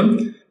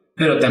decepción,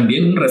 pero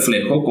también un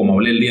reflejo, como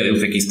hablé el día de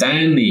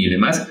Uzbekistán y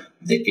demás,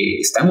 de que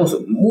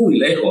estamos muy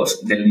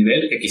lejos del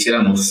nivel que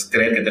quisiéramos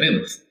creer que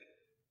tenemos.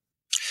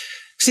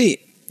 Sí,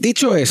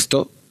 dicho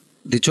esto,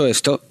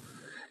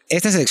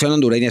 esta selección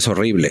hondureña es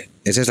horrible,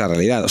 esa es la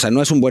realidad, o sea,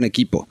 no es un buen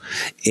equipo.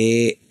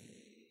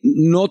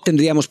 No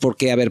tendríamos por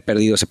qué haber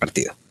perdido ese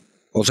partido.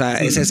 O sea,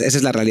 esa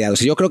es la realidad. O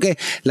sea, yo creo que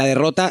la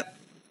derrota,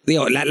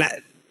 digo,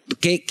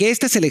 que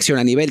esta selección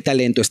a nivel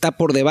talento está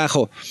por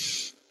debajo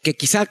que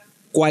quizá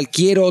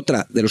cualquier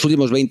otra de los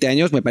últimos 20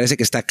 años, me parece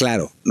que está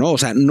claro, ¿no? O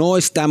sea, no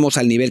estamos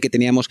al nivel que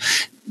teníamos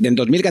en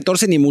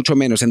 2014, ni mucho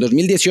menos. En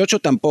 2018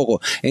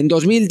 tampoco. En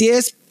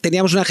 2010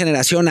 teníamos una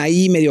generación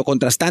ahí medio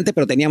contrastante,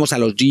 pero teníamos a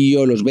los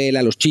Gio, los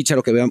Vela, los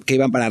Chícharo que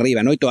iban para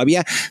arriba, ¿no? Y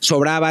todavía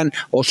sobraban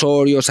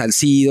Osorio,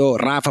 Salcido,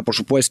 Rafa, por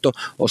supuesto.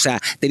 O sea,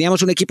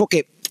 teníamos un equipo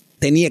que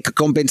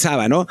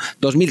compensaba, ¿no?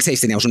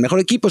 2006 teníamos un mejor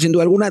equipo, sin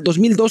duda alguna.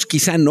 2002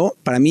 quizá no.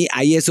 Para mí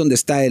ahí es donde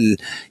está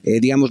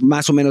digamos,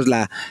 más o menos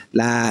la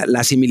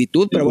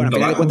similitud. Pero bueno, a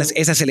final de cuentas,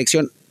 esa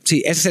selección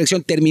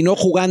terminó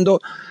jugando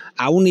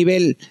a un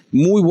nivel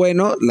muy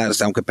bueno,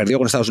 aunque perdió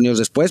con Estados Unidos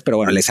después, pero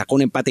bueno, le sacó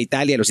un empate a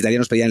Italia, los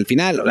italianos pedían el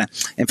final. O sea,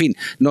 en fin,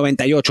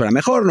 98 era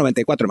mejor,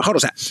 94 era mejor.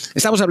 O sea,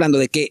 estamos hablando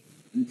de que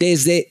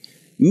desde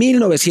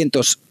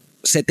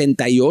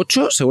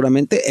 1978,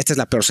 seguramente, esta es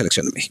la peor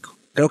selección de México.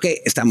 Creo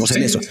que estamos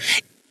en eso.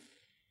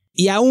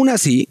 Y aún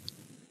así,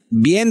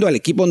 viendo al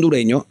equipo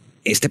hondureño,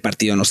 este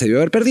partido no se debió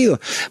haber perdido.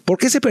 ¿Por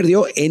qué se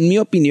perdió? En mi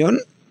opinión,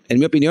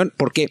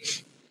 porque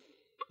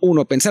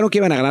uno, pensaron que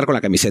iban a ganar con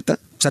la camiseta.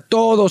 O sea,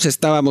 todos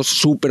estábamos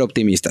súper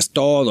optimistas.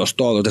 Todos.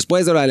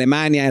 Después de la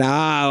Alemania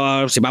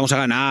era, si vamos a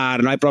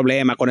ganar, no hay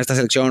problema con esta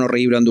selección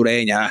horrible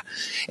hondureña.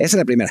 Esa es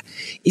la primera.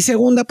 Y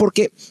segunda,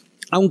 porque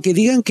aunque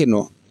digan que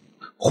no,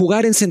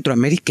 jugar en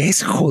Centroamérica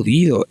es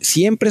jodido,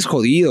 siempre es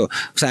jodido.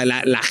 O sea,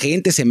 la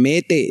gente se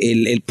mete,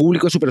 el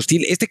público es súper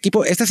hostil. Este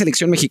equipo, esta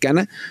selección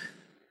mexicana,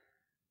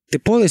 te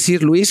puedo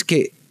decir, Luis,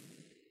 que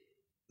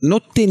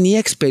no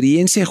tenía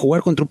experiencia de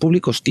jugar contra un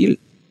público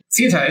hostil.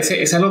 Sí, o sea,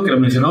 es algo que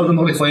lo mencionó,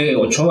 no que fue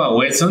Ochoa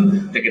o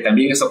Edson, de que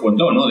también eso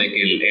contó, ¿no? De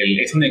que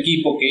es un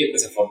equipo que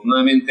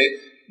desafortunadamente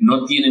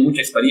no tiene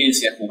mucha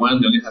experiencia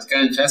jugando en esas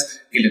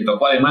canchas, que le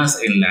tocó además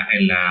en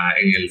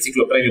el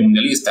ciclo previo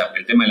mundialista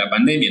el tema de la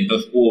pandemia,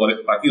 entonces hubo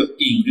varios partidos,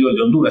 incluido el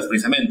de Honduras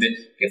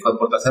precisamente, que fue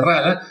puerta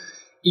cerrada,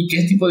 y que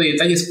este tipo de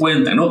detalles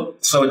cuentan, ¿no?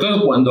 Sobre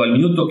todo cuando al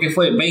minuto que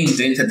fue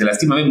 20 se te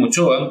lastima Ben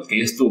Ochoa, que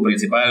es tu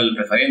principal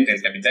referente,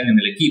 el capitán en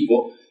el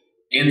equipo,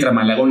 entra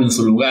Malagón en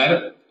su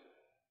lugar,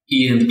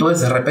 y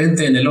entonces de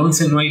repente en el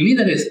 11 no hay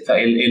líderes.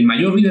 El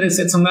mayor líder es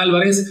Edson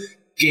Álvarez,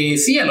 que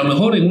sí, a lo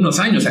mejor en unos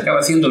años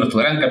acaba siendo nuestro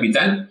gran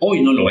capitán.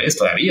 Hoy no lo es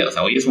todavía. O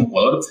sea, hoy es un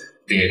jugador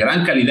de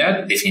gran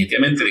calidad,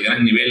 definitivamente de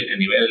gran nivel en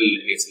nivel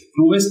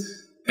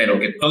clubes, pero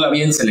que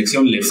todavía en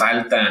selección le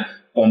falta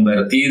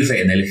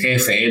convertirse en el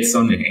jefe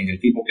Edson, en el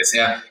tipo que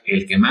sea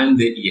el que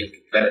mande y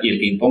el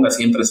que imponga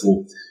siempre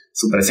su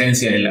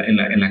presencia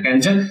en la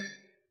cancha.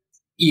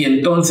 Y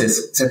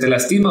entonces se te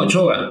lastima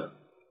Ochoa.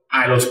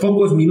 A los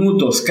pocos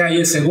minutos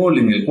cae ese gol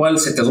en el cual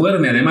se te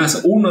duerme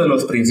además uno de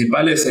los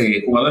principales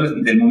jugadores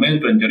del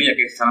momento, en teoría,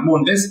 que es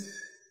Montes,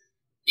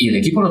 y el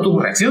equipo no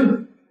tuvo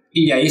reacción.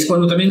 Y ahí es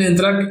cuando también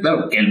entra,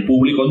 claro, que el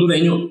público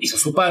hondureño hizo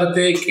su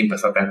parte, que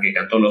empezó a cantar, que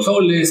cantó los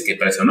soles, que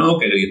presionó,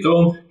 que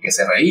gritó, que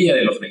se reía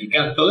de los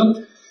mexicanos, todo.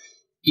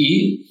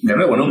 Y, de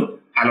nuevo,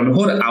 ¿no? A lo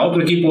mejor a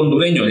otro equipo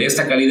hondureño de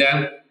esta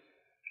calidad,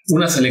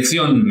 una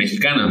selección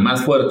mexicana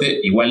más fuerte,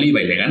 igual iba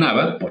y le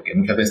ganaba, porque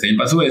muchas veces también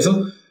pasó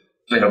eso.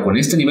 Pero con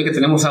este nivel que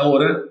tenemos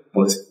ahora,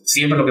 pues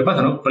siempre lo que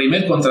pasa, ¿no?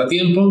 Primer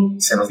contratiempo,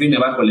 se nos viene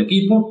abajo el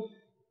equipo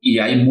y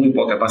hay muy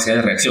poca capacidad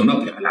de reacción,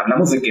 ¿no? Pero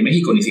hablamos de que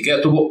México ni siquiera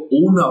tuvo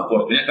una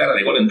oportunidad clara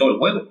de gol en todo el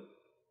juego.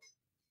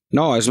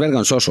 No, es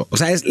vergonzoso. O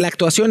sea, la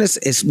actuación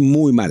es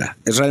muy mala,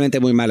 es realmente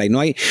muy mala y no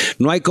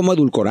hay cómo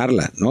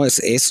edulcorarla, ¿no?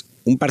 Es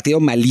un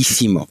partido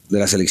malísimo de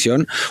la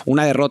selección,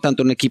 una derrota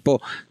ante un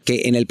equipo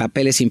que en el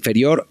papel es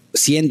inferior,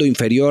 siendo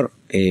inferior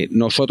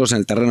nosotros en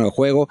el terreno de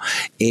juego,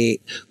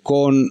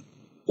 con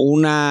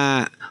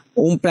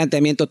un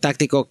planteamiento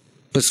táctico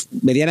pues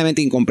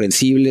medianamente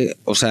incomprensible.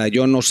 O sea,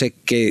 yo no sé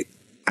qué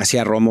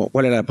hacía Romo,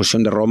 cuál era la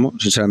posición de Romo,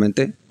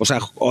 sinceramente. O sea,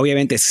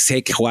 obviamente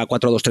sé que jugaba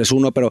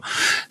 4-2-3-1, pero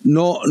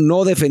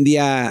no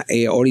defendía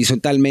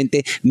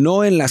horizontalmente,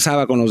 no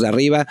enlazaba con los de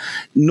arriba,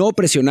 no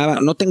presionaba.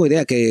 No tengo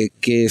idea qué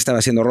estaba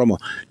haciendo Romo.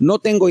 No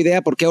tengo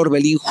idea por qué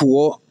Orbelín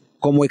jugó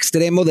como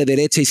extremo de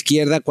derecha a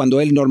izquierda cuando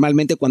él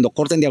normalmente, cuando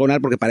corta en diagonal,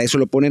 porque para eso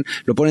lo ponen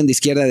de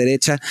izquierda a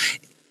derecha.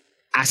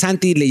 A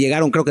Santi le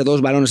llegaron creo que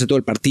 2 balones en todo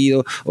el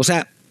partido. O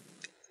sea,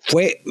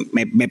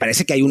 me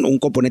parece que hay un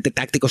componente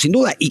táctico sin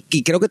duda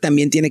y creo que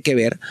también tiene que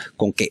ver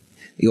con que,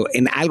 digo,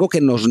 en algo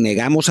que nos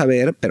negamos a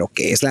ver, pero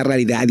que es la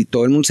realidad y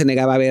todo el mundo se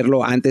negaba a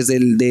verlo antes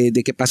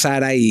de que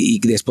pasara y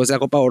después de la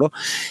Copa Oro.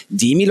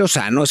 Jimmy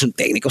Lozano es un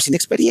técnico sin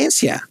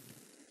experiencia.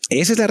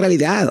 Esa es la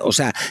realidad. O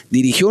sea,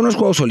 dirigió unos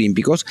Juegos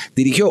Olímpicos,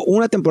 dirigió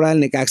una temporada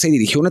al Necaxa y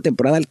dirigió una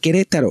temporada al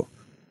Querétaro.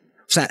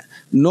 O sea,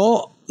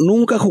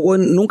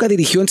 nunca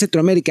dirigió en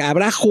Centroamérica.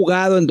 Habrá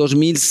jugado en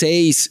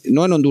 2006,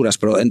 no en Honduras,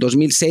 pero en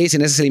 2006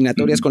 en esas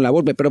eliminatorias con la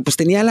Volpe, pero pues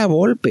tenía la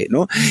Volpe,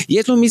 ¿no? Y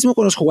es lo mismo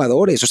con los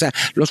jugadores. O sea,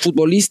 los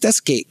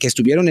futbolistas que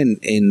estuvieron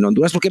en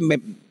Honduras, porque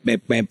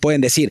me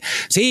pueden decir,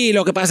 sí,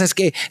 lo que pasa es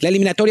que la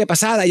eliminatoria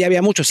pasada ya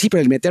había muchos, sí, pero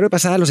la eliminatoria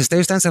pasada los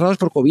estadios están cerrados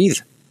por COVID.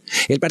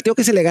 El partido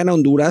que se le gana a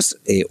Honduras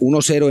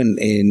 1-0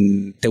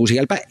 en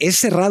Tegucigalpa es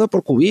cerrado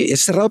por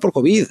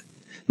COVID,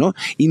 ¿no?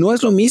 Y no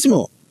es lo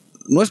mismo.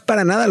 No es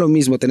para nada lo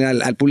mismo tener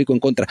al público en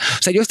contra.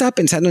 O sea, yo estaba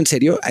pensando en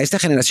serio a esta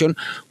generación,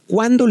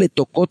 ¿cuándo le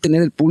tocó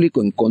tener el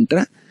público en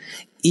contra?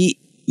 Y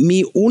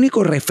mi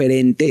único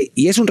referente,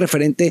 y es un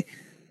referente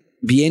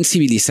bien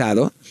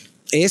civilizado,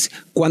 es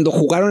cuando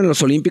jugaron en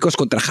los Olímpicos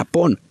contra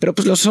Japón. Pero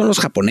pues son los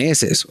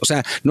japoneses. O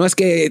sea, no es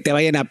que te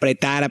vayan a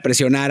apretar, a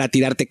presionar, a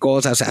tirarte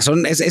cosas. O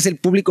sea, es el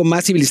público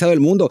más civilizado del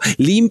mundo.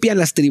 Limpian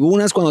las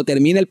tribunas cuando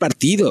termina el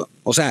partido.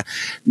 O sea,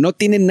 no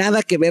tiene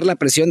nada que ver la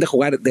presión de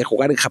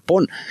jugar en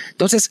Japón.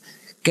 Entonces,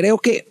 creo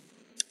que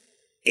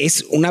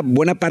es una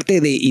buena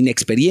parte de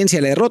inexperiencia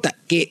la derrota,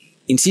 que,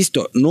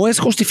 insisto, no es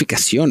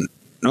justificación,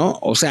 ¿no?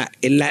 O sea,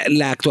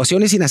 la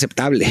actuación es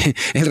inaceptable,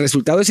 el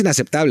resultado es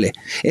inaceptable.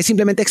 Es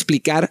simplemente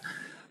explicar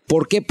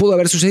por qué pudo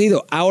haber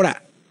sucedido.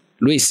 Ahora,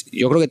 Luis,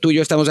 yo creo que tú y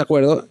yo estamos de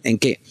acuerdo en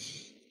que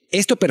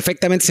esto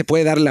perfectamente se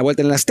puede dar la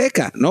vuelta en el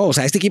Azteca, ¿no? O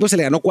sea, este equipo se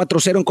le ganó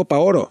 4-0 en Copa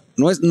Oro.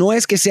 No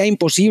es que sea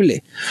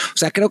imposible. O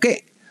sea, creo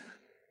que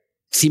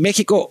si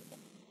México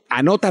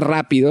anota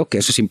rápido, que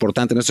eso es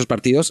importante en estos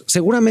partidos,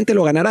 seguramente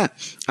lo ganará.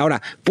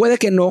 Ahora, puede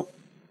que no.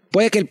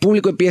 Puede que el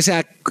público empiece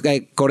a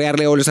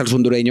corearle óleos a los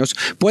hondureños,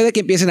 puede que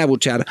empiecen a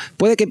abuchar,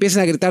 puede que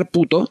empiecen a gritar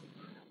puto,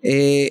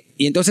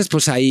 y entonces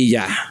pues ahí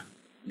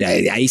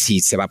ahí sí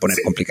se va a poner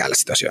complicada la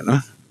situación,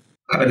 ¿no?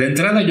 A ver, de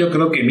entrada yo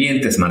creo que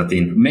mientes,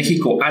 Martín.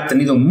 México ha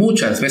tenido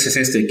muchas veces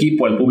este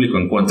equipo al público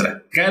en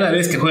contra. Cada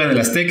vez que juega en el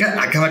Azteca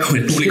acaba con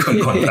el público en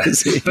contra.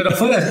 Sí. Pero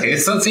fuera de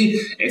eso, sí,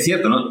 es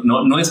cierto,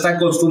 no está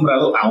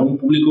acostumbrado a un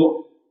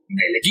público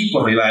del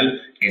equipo rival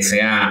que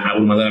sea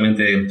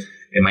abrumadoramente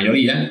de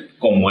mayoría,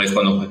 como es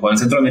cuando juega en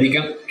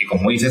Centroamérica, que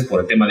como dices,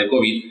 por el tema de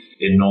COVID,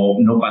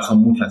 no pasó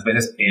muchas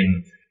veces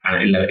en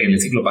el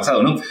ciclo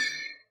pasado, ¿no?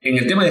 En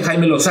el tema de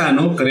Jaime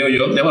Lozano, creo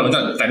yo, bueno,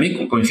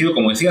 también coincido,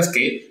 como decías,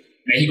 que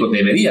México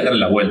debería darle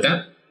la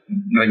vuelta.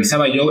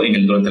 Revisaba yo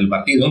durante el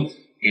partido,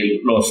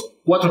 los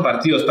 4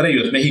 partidos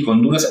previos,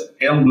 México-Honduras,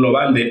 era un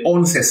global de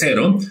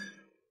 11-0,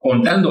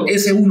 contando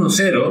ese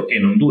 1-0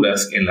 en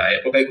Honduras en la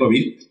época de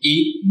COVID,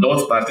 y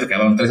 2 partidos que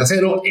acabaron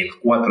 3-0, el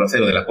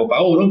 4-0 de la Copa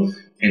Oro.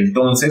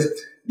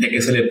 Entonces, de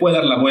que se le puede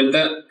dar la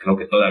vuelta, creo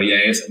que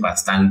todavía es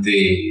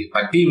bastante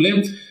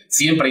factible,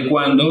 siempre y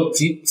cuando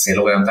sí, se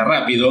logra tan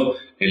rápido,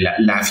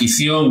 la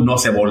afición no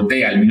se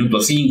voltea al minuto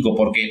 5,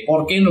 porque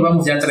 ¿por qué no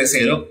vamos ya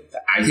 3-0?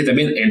 Ahí sí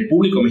también el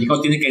público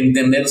mexicano tiene que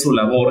entender su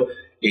labor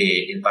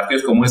en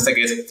partidos como este,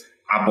 que es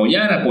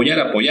apoyar,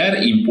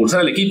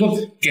 impulsar al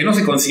equipo que no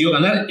se consiguió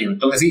ganar,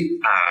 entonces sí,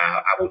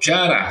 a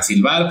abuchar, a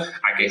silbar,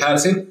 a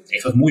quejarse,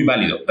 eso es muy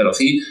válido, pero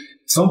sí,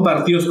 son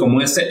partidos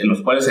como este en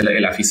los cuales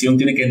la afición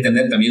tiene que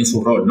entender también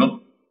su rol,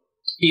 ¿no?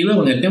 Y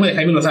luego en el tema de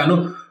Jaime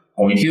Lozano,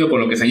 coincido con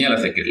lo que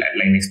señalas de que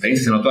la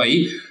inexperiencia se notó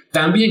ahí,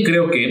 también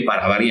creo que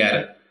para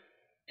variar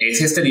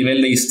es este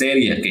nivel de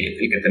histeria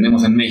que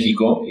tenemos en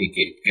México, y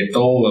que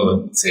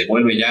todo se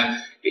vuelve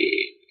ya,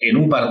 en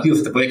un partido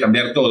se te puede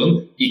cambiar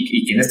todo,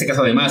 y que en este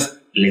caso además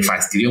le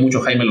fastidió mucho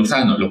a Jaime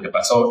Lozano lo que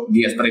pasó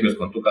días previos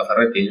con Tuca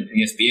Ferretti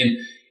en ESPN,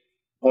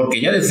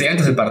 porque ya desde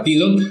antes del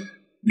partido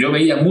yo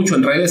veía mucho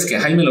en redes que a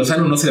Jaime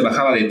Lozano no se le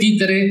bajaba de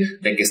títere,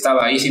 de que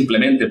estaba ahí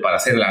simplemente para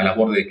hacer la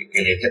labor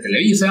que le decía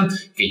Televisa,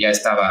 que ya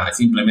estaba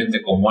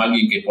simplemente como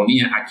alguien que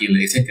ponía a quien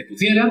le decían que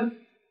pusiera.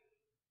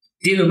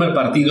 Tiene un mal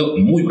partido,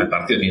 muy mal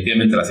partido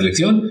definitivamente la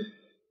selección,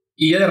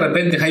 y ya de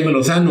repente Jaime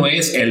Lozano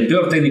es el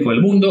peor técnico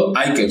del mundo,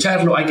 hay que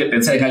echarlo, hay que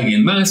pensar en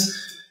alguien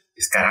más.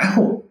 Es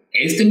carajo,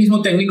 este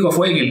mismo técnico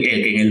fue el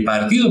que en el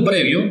partido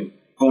previo,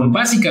 con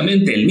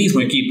básicamente el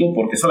mismo equipo,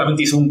 porque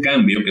solamente hizo un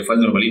cambio, que fue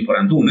el de Orbelín por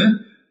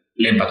Antuna,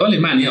 le empató a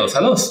Alemania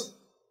 2-2.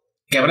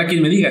 Que habrá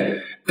quien me diga,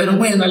 pero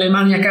bueno,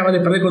 Alemania acaba de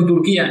perder con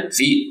Turquía.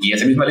 Sí, y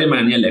esa misma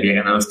Alemania le había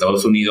ganado a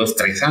Estados Unidos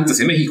 3 antes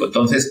en México.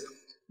 Entonces,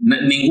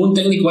 ningún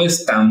técnico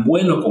es tan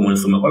bueno como en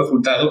su mejor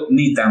resultado,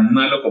 ni tan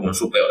malo como en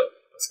su peor.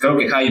 Pues creo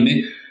que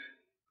Jaime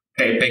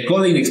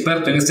pecó de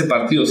inexperto en este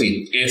partido,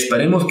 sí.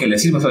 Esperemos que le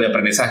sirva eso de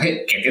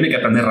aprendizaje, que tiene que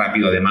aprender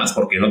rápido además,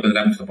 porque no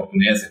tendrá muchas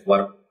oportunidades de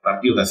jugar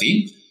partidos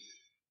así.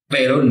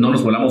 Pero no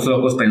nos volvamos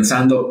locos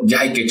pensando,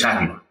 ya hay que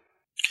echarlo.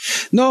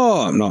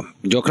 No,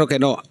 yo creo que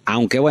no,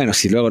 aunque bueno,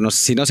 si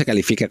no se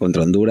califica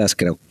contra Honduras,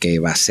 creo que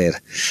va a ser,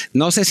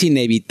 no sé si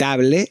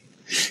inevitable,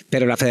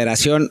 pero la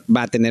federación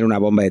va a tener una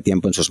bomba de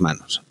tiempo en sus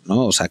manos,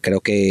 ¿no? O sea,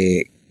 creo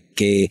que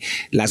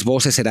las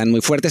voces serán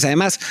muy fuertes,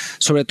 además,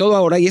 sobre todo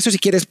ahora, y eso si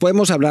quieres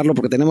podemos hablarlo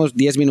porque tenemos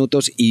 10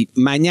 minutos y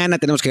mañana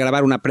tenemos que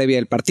grabar una previa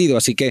del partido,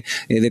 así que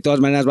de todas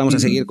maneras vamos a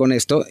seguir con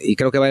esto y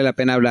creo que vale la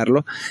pena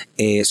hablarlo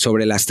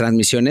sobre las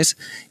transmisiones.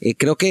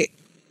 Creo que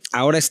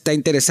ahora está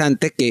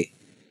interesante que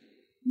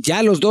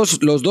ya los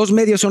dos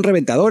medios son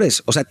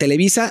reventadores. O sea,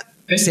 Televisa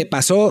se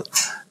pasó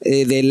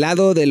del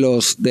lado de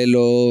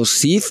los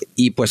CID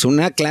y pues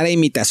una clara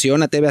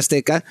imitación a TV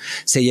Azteca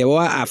se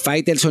llevó a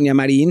Faitelson y a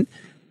Marín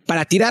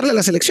para tirarle a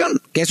la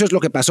selección, que eso es lo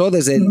que pasó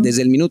desde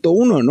el minuto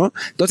 1, ¿no?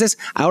 Entonces,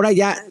 ahora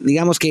ya,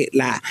 digamos que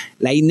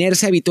la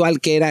inercia habitual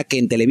que era que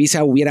en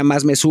Televisa hubiera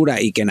más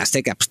mesura y que en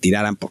Azteca pues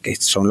tiraran porque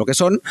son lo que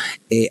son,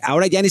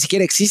 ahora ya ni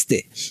siquiera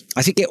existe.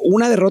 Así que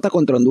una derrota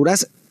contra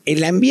Honduras,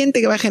 el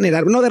ambiente que va a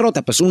generar, no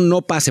derrota, pues un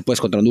no pase pues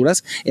contra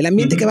Honduras, el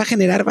ambiente que va a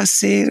generar va a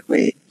ser,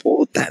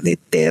 de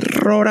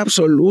terror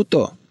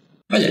absoluto.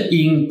 Vaya,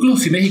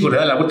 incluso si México le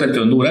da la vuelta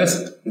entre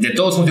Honduras, de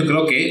todos modos yo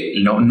creo que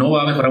no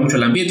va a mejorar mucho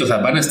el ambiente. O sea,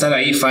 van a estar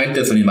ahí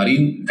Faitelson y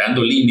Marín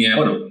dando línea,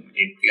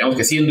 digamos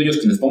que siendo ellos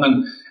quienes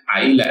pongan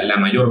ahí la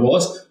mayor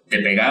voz de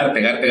pegar,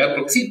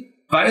 porque sí,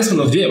 para eso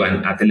los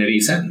llevan a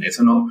Televisa.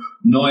 Eso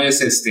no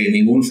es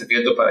ningún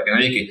secreto para que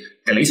nadie que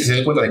Televisa se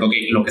dé cuenta de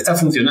que lo que está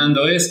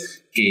funcionando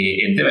es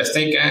que en TV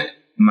Azteca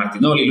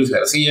Martinoli, Luis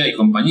García y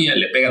compañía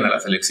le pegan a la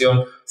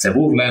selección, se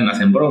burlan,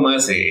 hacen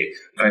bromas,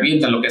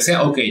 revientan lo que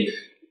sea.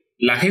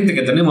 La gente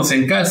que tenemos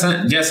en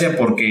casa, ya sea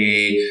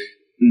porque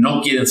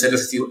no quieren ser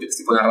ese tipo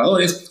de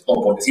narradores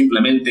o porque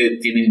simplemente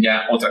tienen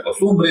ya otra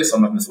costumbre,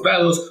 son más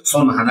mesurados,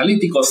 son más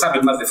analíticos,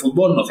 saben más de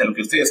fútbol, no sé lo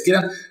que ustedes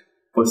quieran,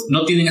 pues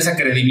no tienen esa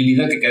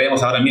credibilidad que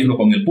queremos ahora mismo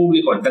con el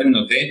público en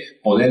términos de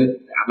poder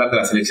hablar de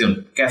la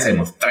selección. ¿Qué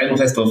hacemos?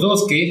 Traemos a estos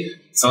dos que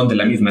son de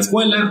la misma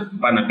escuela,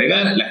 van a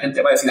pegar, la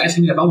gente va a decir, ay,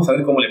 sí, mira, vamos a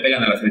ver cómo le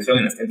pegan a la selección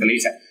en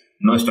Televisa.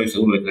 No estoy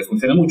seguro de que les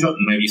funcione mucho,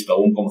 no he visto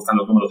aún cómo están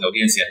los números de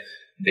audiencia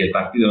del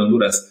partido de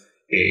Honduras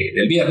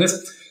del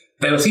viernes,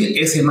 pero sí,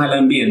 ese mal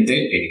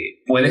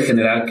ambiente puede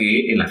generar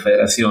que en la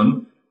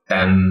federación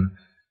tan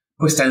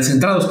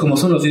centrados como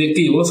son los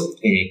directivos,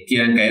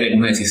 quieran caer en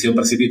una decisión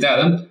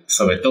precipitada,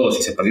 sobre todo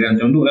si se perdiera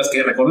ante Honduras,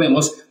 que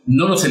recordemos,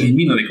 no los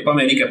elimina de Copa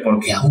América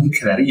porque aún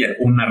quedaría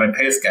una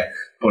repesca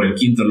por el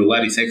 5º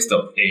lugar y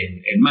 6º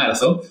en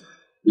marzo.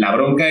 La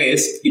bronca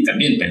es, y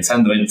también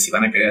pensando en si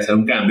van a querer hacer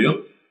un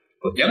cambio,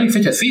 pues ya no hay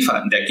fechas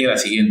FIFA de aquí a la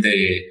siguiente,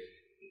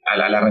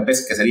 a la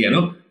repesca que sería,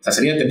 ¿no? O sea,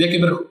 tendría que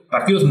haber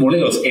partidos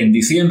moleros en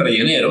diciembre y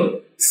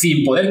enero,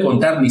 sin poder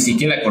contar ni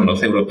siquiera con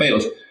los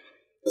europeos.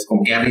 Pues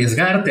con que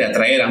arriesgarte a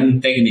traer a un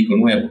técnico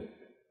nuevo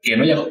que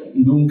no haya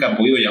nunca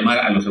podido llamar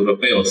a los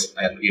europeos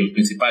y a los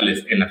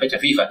principales en la fecha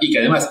FIFA, y que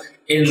además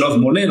en los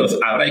moleros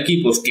habrá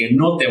equipos que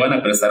no te van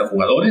a prestar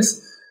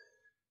jugadores,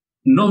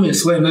 no me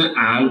suena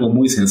a algo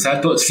muy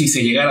sensato si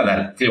se llegara a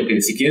dar. Creo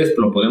que si quieres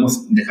lo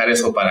podemos dejar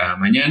eso para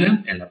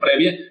mañana en la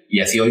previa,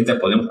 y así ahorita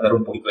podemos dar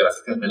un poquito de las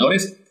fechas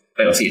menores,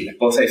 pero sí, la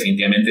cosa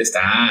definitivamente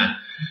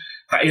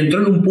entró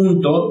en un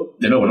punto,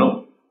 de nuevo,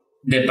 ¿no?,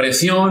 de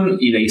presión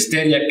y de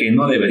histeria que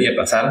no debería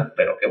pasar,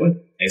 pero que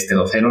bueno, este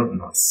 2-0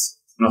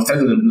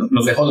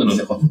 nos dejó donde nos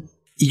dejó.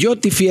 Y yo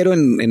difiero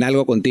en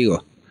algo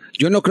contigo.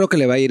 Yo no creo que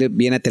le va a ir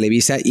bien a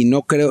Televisa, y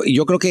yo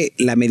creo que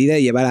la medida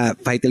de llevar a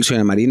Faitelson y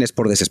a Marín es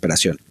por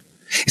desesperación.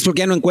 Es porque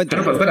ya no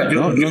encuentran. Pero espera,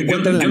 yo no dije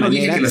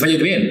que les vaya a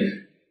ir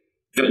bien.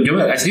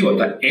 Así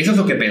digo, eso es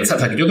lo que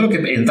pensaba. O sea, yo creo que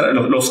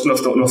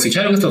los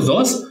ficharon estos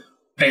dos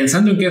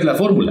pensando en qué es la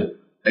fórmula.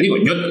 Te digo,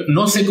 yo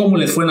no sé cómo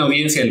les fue en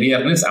audiencia el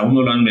viernes, aún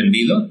no lo han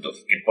vendido,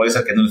 entonces, que puede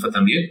ser que no les fue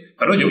tan bien,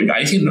 pero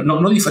ahí sí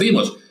no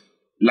diferimos.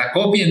 La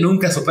copia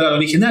nunca supera la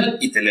original,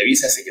 y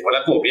Televisa se llevó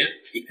la copia,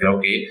 y creo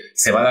que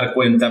se va a dar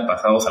cuenta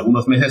pasados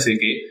algunos meses de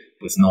que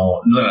pues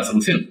no era la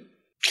solución.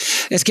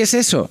 Es que es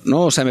eso,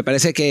 ¿no? O sea, me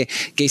parece que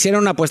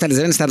hicieron una apuesta, les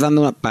deben estar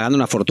pagando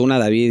una fortuna a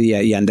David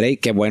y a Andrei,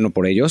 qué bueno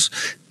por ellos,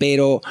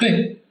 pero...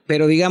 Sí.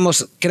 Pero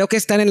digamos, creo que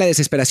están en la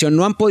desesperación.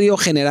 No han podido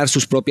generar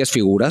sus propias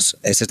figuras,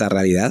 esa es la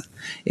realidad.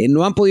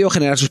 No han podido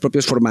generar sus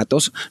propios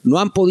formatos, no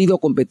han podido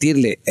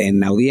competirle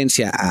en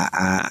audiencia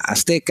a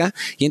Azteca,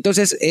 y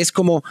entonces es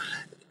como,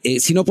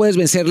 si no puedes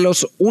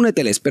vencerlos,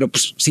 úneteles, pero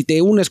pues, si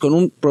te unes con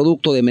un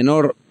producto de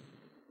menor,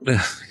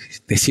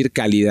 decir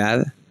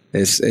calidad,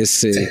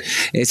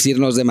 es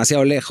irnos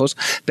demasiado lejos,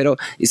 pero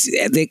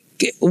de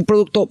que un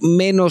producto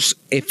menos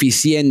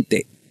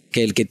eficiente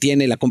que el que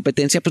tiene la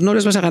competencia, pues no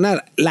les vas a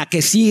ganar. La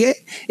que sigue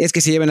es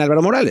que se lleven a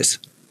Álvaro Morales,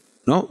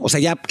 ¿no? O sea,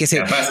 ya que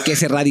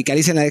se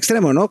radicalicen al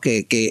extremo, ¿no?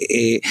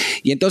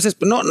 Y entonces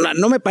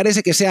no me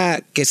parece que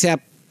sea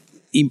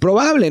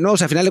improbable, ¿no? O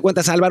sea, a final de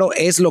cuentas Álvaro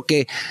es lo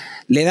que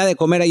le da de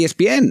comer a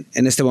ESPN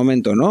en este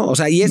momento, ¿no? O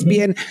sea,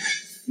 ESPN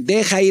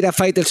deja ir a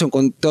Faitelson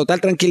con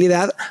total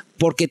tranquilidad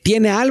porque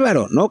tiene a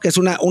Álvaro, ¿no? Que es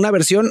una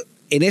versión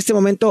en este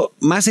momento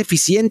más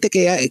eficiente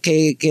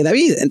que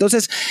David.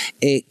 Entonces,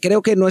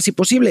 creo que no es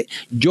imposible.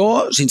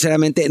 Yo,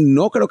 sinceramente,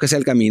 no creo que sea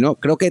el camino.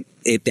 Creo que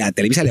a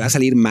Televisa le va a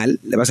salir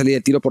mal, le va a salir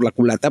el tiro por la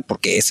culata,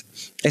 porque es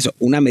eso,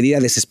 una medida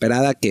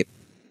desesperada que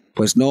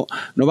pues no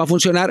va a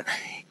funcionar.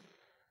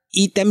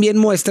 Y también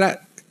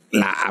muestra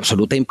la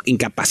absoluta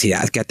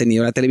incapacidad que ha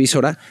tenido la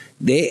televisora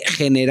de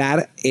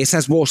generar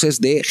esas voces,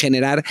 de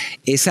generar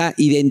esa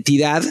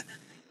identidad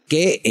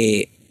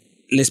que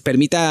les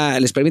permita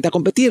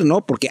competir,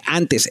 ¿no? Porque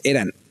antes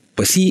eran,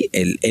 pues sí,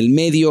 el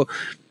medio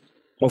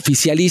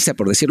oficialista,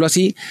 por decirlo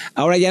así,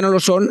 ahora ya no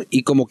lo son,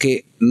 y como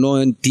que no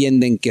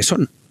entienden qué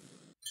son.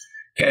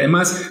 Que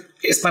además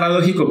es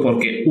paradójico,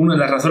 porque una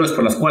de las razones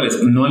por las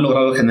cuales no han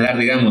logrado generar,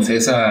 digamos,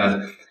 esa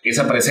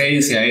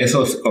presencia,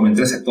 esos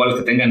comentarios actuales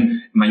que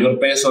tengan mayor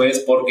peso, es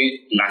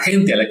porque la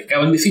gente a la que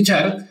acaban de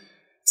fichar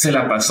se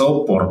la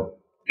pasó por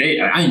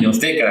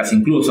años, décadas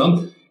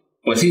incluso,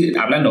 pues sí,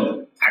 hablando.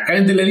 Acá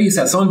en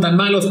Televisa son tan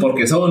malos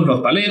porque son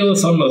los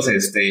paleros, son los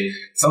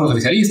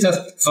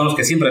oficialistas, son los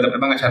que siempre te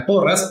van a echar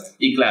porras,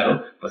 y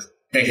claro, pues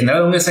te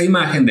generaron esa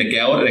imagen de que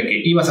ahora de que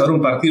ibas a ver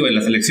un partido de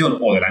la selección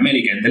o de la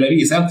América en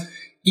Televisa,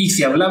 y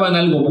si hablaban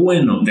algo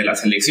bueno de la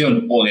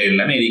selección o de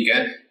la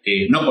América,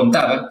 no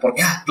contaba,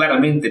 porque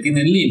claramente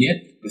tienen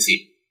línea. Pues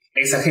sí,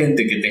 esa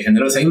gente que te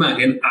generó esa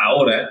imagen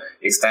ahora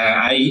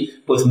está ahí,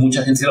 pues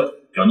mucha gente,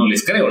 yo no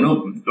les creo,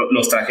 ¿no?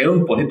 Los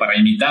trajeron pues, para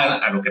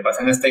imitar a lo que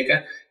pasa en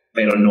Azteca,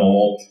 pero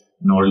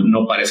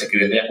no parece que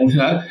les vaya a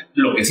funcionar.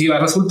 Lo que sí va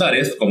a resultar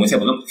es, como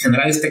decíamos, ¿no?,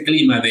 generar este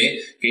clima de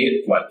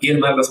que cualquier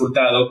mal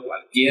resultado,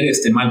 cualquier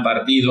mal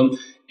partido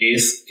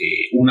es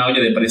una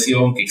olla de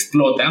presión que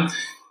explota,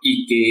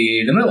 y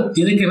que, de nuevo,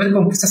 tiene que ver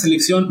con que esta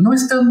selección no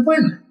es tan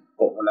buena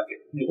como la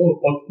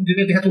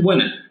que deja tu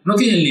buena. No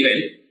tiene el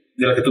nivel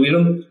de la que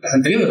tuvieron las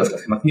anteriores, las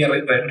que Martín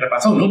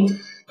repasó, ¿no?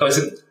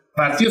 Entonces,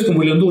 partidos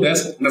como el de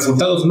Honduras,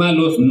 resultados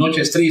malos,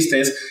 noches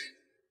tristes.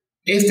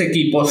 Este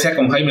equipo, sea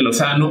con Jaime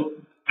Lozano,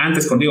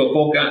 antes con Diego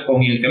Coca,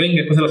 con el que venga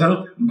después de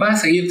Lozano, va a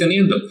seguir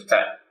teniendo. O sea,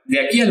 de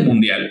aquí al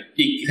Mundial,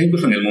 y quizá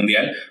incluso en el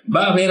Mundial,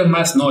 va a haber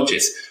más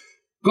noches.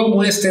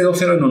 Como este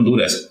 2-0 en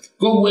Honduras,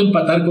 cómo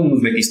empatar con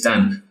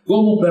Uzbekistán,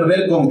 cómo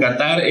perder con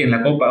Qatar en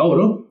la Copa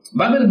Oro.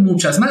 Va a haber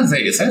muchas más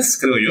de esas,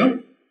 creo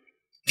yo,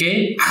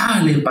 que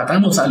le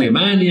empatamos a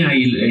Alemania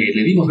y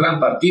le dimos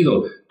gran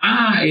partido.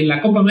 En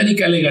la Copa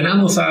América le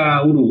ganamos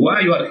a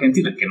Uruguay o a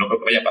Argentina, que no creo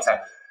que vaya a pasar.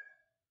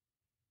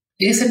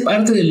 Esa es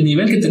parte del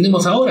nivel que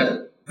tenemos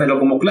ahora. Pero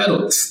como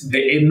claro,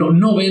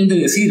 no vende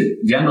decir,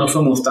 ya no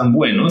somos tan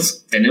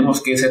buenos,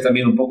 tenemos que ser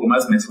también un poco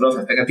más mesurados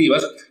en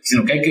expectativas,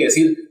 sino que hay que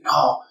decir,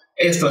 no,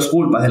 esto es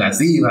culpa de las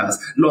divas,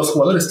 los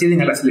jugadores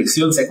tienen a la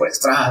selección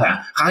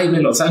secuestrada, Jaime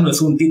Lozano es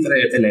un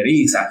títere de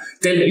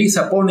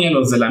Televisa pone a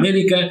los del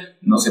América,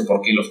 no sé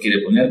por qué los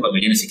quiere poner cuando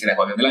ya ni siquiera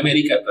juegan del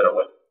América, pero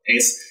bueno,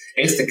 es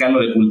este caldo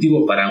de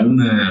cultivo para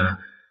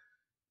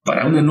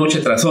una noche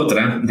tras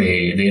otra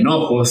de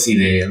enojos y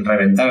de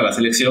reventar a la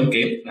selección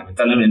que,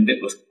 lamentablemente,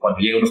 pues cuando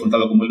llega un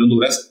resultado como el de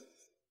Honduras,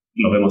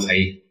 lo vemos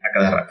ahí a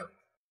cada rato.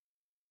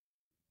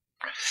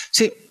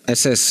 Sí,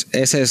 esa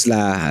es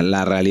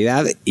la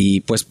realidad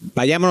y pues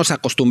vayámonos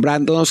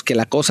acostumbrándonos que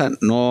la cosa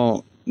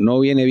no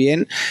viene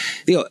bien.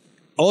 Digo,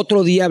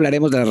 otro día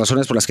hablaremos de las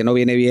razones por las que no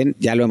viene bien,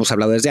 ya lo hemos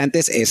hablado desde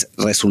antes, es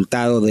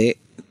resultado de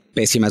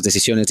pésimas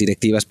decisiones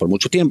directivas por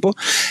mucho tiempo,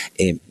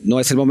 no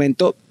es el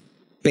momento,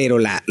 pero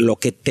lo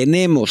que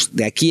tenemos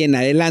de aquí en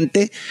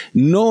adelante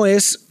no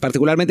es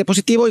particularmente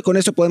positivo y con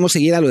esto podemos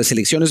seguir a lo de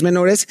selecciones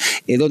menores,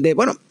 donde,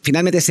 bueno,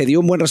 finalmente se dio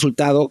un buen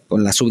resultado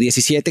con la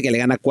sub-17 que le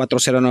gana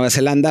 4-0 a Nueva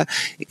Zelanda,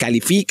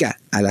 califica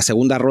a la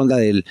segunda ronda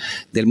del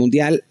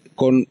Mundial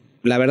con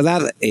la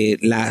verdad,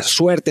 la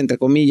suerte, entre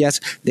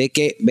comillas, de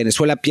que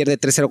Venezuela pierde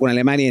 3-0 con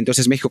Alemania y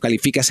entonces México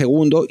califica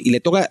segundo y le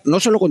toca no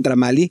solo contra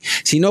Mali,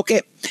 sino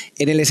que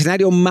en el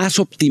escenario más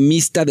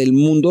optimista del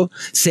mundo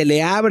se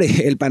le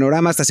abre el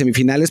panorama hasta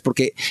semifinales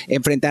porque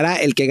enfrentará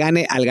el que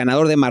gane al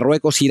ganador de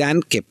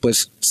Marruecos-Irán, que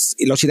pues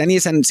los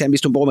iraníes se han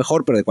visto un poco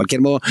mejor, pero de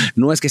cualquier modo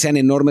no es que sean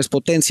enormes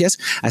potencias,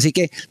 así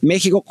que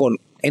México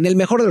en el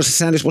mejor de los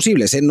escenarios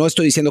posibles, no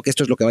estoy diciendo que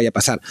esto es lo que vaya a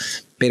pasar,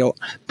 pero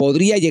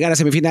podría llegar a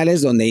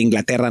semifinales donde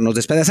Inglaterra nos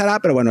despedazará,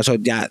 pero bueno, eso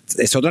ya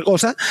es otra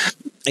cosa.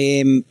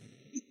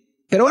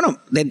 Pero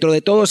bueno, dentro de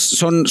todos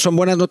son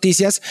buenas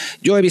noticias.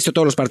 Yo he visto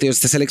todos los partidos de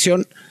esta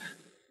selección.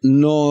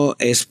 No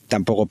es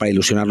tampoco para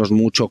ilusionarlos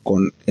mucho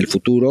con el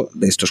futuro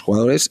de estos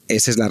jugadores.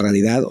 Esa es la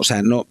realidad. O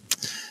sea, no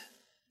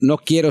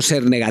quiero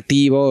ser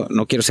negativo,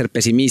 no quiero ser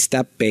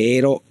pesimista,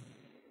 pero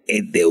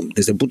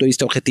desde un punto de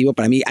vista objetivo,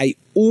 para mí hay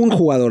un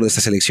jugador de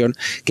esta selección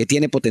que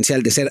tiene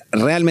potencial de ser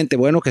realmente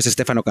bueno, que es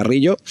Estefano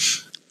Carrillo,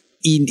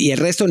 y el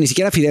resto, ni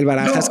siquiera Fidel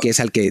Barajas, que es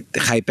al que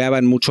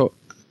hypeaban mucho.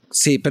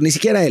 Sí, pero ni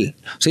siquiera él.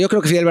 O sea, yo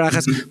creo que Fidel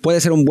Barajas puede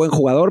ser un buen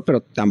jugador,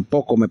 pero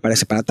tampoco me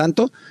parece para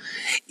tanto.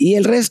 Y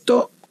el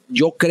resto,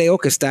 yo creo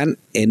que están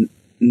en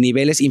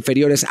niveles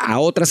inferiores a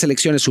otras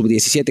selecciones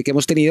sub-17 que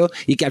hemos tenido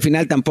y que al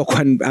final tampoco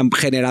han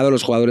generado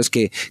los jugadores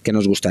que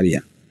nos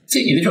gustaría.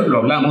 Sí, y de hecho lo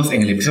hablamos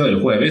en el episodio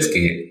del jueves,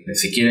 que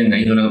si quieren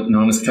ahí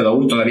no han escuchado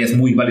aún, todavía es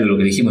muy válido lo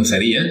que dijimos ese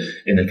día,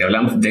 en el que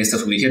hablamos de esta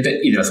sub-17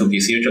 y de la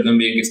sub-18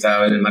 también, que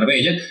estaba en el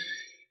Marbella,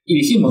 y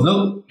dijimos,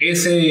 ¿no?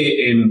 Ese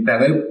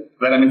perder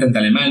claramente ante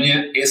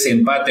Alemania, ese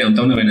empate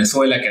ante una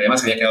Venezuela que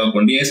además había quedado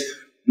con 10,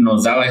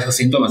 nos daba esos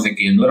síntomas de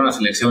que no era una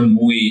selección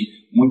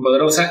muy, muy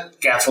poderosa,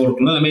 que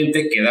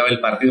afortunadamente quedaba el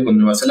partido con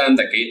Nueva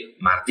Zelanda, que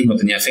Martín no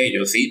tenía fe,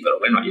 yo sí, pero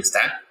bueno, ahí está.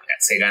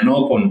 Se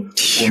ganó con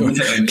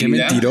mucha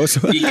tranquilidad. Qué mentiroso.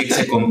 Y que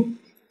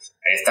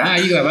está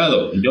ahí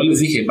grabado. Yo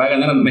les dije, va a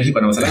ganar México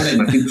a Nueva Zelanda. Y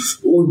Martín,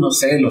 no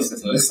sé, los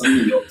defensores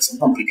son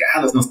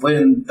complicados, nos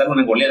pueden dar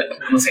una goleada.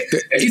 No sé.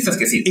 El chiste es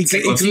que sí,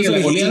 se consigue la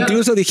goleada.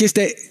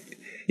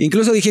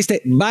 Incluso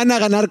dijiste, van a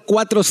ganar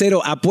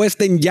 4-0,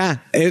 apuesten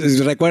ya.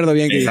 Recuerdo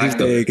bien que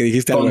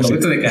dijiste algo así.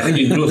 Con de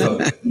Carrillo incluso.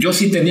 Yo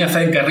sí tenía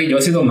fe en Carrillo,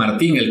 ha sido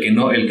Martín el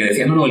que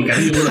decía, no, el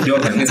Carrillo no lo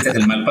Jordan, este es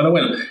el mal. Pero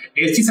bueno,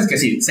 el chiste es que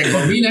sí, se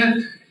combina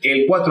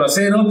el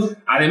 4-0.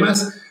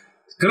 Además,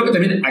 creo que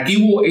también aquí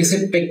hubo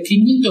ese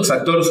pequeñito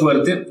factor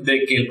suerte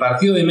de que el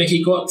partido de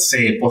México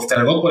se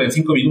postergó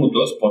 45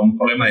 minutos por un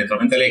problema de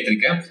tormenta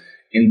eléctrica.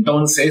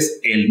 Entonces,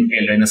 el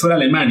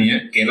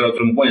Venezuela-Alemania, que era el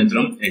otro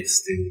encuentro del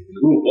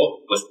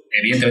grupo, pues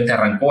evidentemente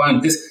arrancó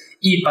antes.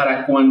 Y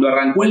para cuando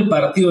arrancó el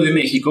partido de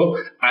México,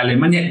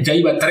 Alemania ya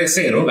iba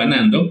 3-0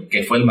 ganando,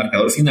 que fue el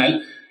marcador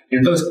final.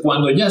 Entonces,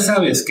 cuando ya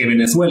sabes que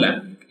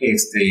Venezuela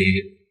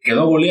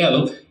quedó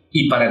goleado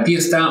y para ti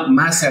está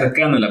más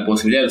cercana la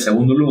posibilidad del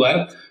segundo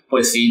lugar,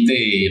 pues sí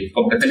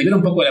como que te libera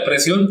un poco de la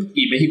presión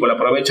y México la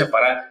aprovecha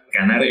para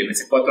ganar en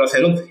ese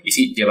 4-0 y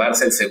sí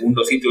llevarse el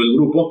segundo sitio del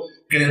grupo,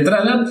 que de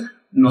entrada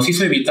nos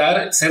hizo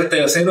evitar ser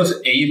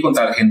terceros e ir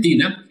contra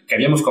Argentina, que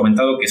habíamos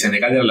comentado que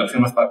Senegal era la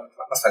opción más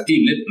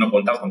factible. No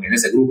contamos con que en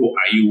ese grupo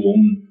ahí hubo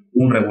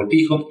un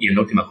revoltijo y en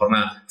la última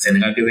jornada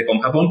Senegal pierde con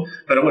Japón,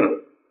 pero bueno,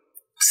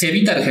 se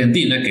evita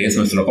Argentina, que es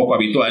nuestro poco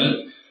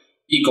habitual,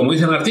 Y como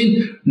dice Martín,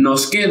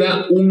 nos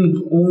queda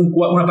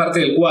una parte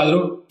del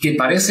cuadro que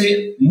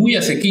parece muy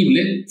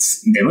asequible,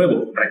 de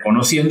nuevo,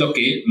 reconociendo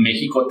que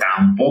México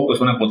tampoco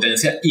es una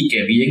potencia y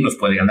que bien nos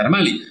puede ganar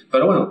Mali.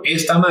 Pero bueno,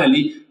 esta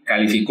Mali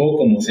calificó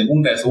como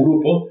segunda de su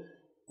grupo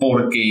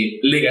porque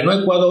le ganó a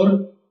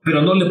Ecuador,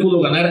 pero no le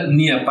pudo ganar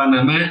ni a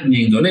Panamá ni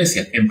a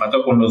Indonesia.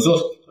 Empató con los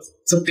dos.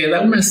 Eso te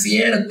da una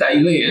cierta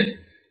idea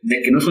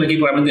de que no es un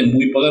equipo realmente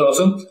muy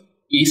poderoso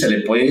y se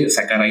le puede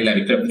sacar ahí la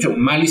victoria. De hecho,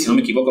 Mali, si no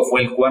me equivoco,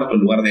 fue el cuarto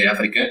lugar de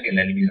África en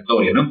la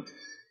eliminatoria, ¿no?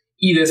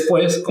 Y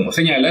después, como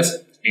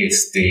señalas,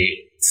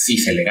 si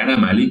se le gana a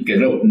Mali, que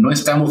no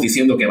estamos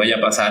diciendo que vaya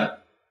a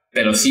pasar,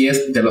 pero sí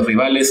es de los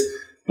rivales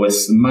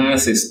pues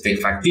más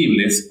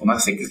factibles, o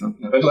más X, ¿no?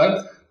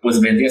 ¿Verdad?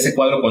 Pues vendría ese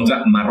cuadro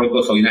contra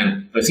Marruecos o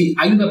Irán. Pero sí,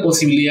 hay una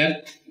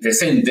posibilidad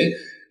decente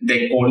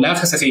de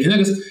colarse hacia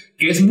semifinales,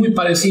 que es muy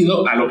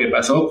parecido a lo que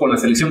pasó con la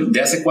selección de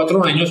hace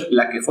 4 años,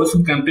 la que fue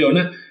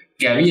subcampeona,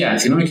 que había,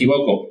 si no me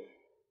equivoco,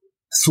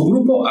 su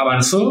grupo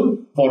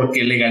avanzó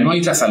porque le ganó a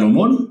Isla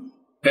Salomón,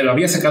 pero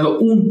había sacado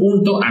un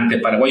punto ante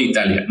Paraguay e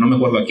Italia. No me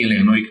acuerdo a quién le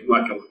ganó,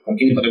 con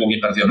quién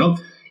partió, ¿no?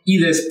 Y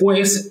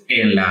después,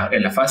 en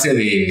la fase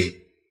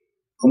de,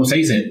 ¿cómo se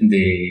dice?,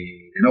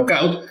 de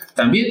knockout,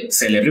 también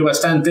celebró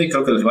bastante.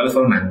 Creo que los rivales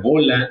fueron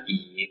Angola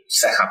y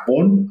quizá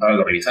Japón, ahora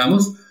lo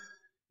revisamos.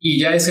 Y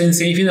ya es en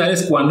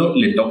semifinales cuando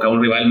le toca a un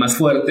rival más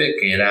fuerte,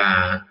 que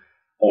era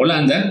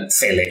Holanda,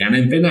 se le gana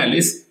en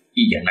penales,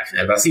 y ya en la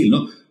final Brasil,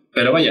 ¿no?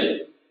 Pero vaya,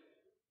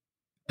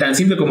 tan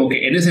simple como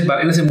que en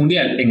ese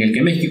mundial en el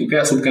que México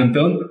queda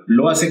subcampeón,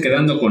 lo hace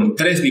quedando con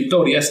 3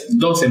 victorias,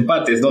 2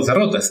 empates, 2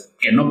 derrotas,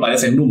 que no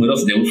parecen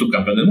números de un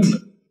subcampeón del mundo.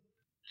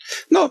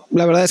 No,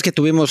 la verdad es que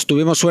tuvimos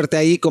suerte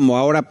ahí, como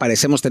ahora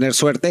parecemos tener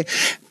suerte.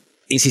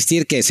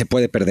 Insistir que se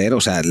puede perder,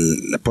 o sea,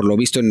 por lo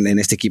visto en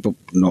este equipo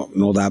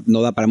no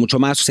da para mucho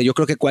más. O sea, yo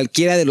creo que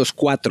cualquiera de los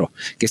 4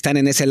 que están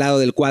en ese lado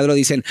del cuadro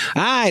dicen,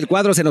 el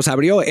cuadro se nos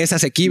abrió, es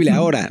asequible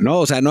ahora, ¿no?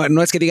 O sea,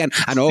 no es que digan,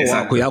 no,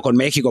 cuidado con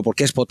México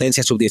porque es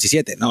potencia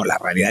sub-17. No, la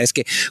realidad es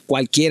que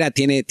cualquiera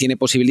tiene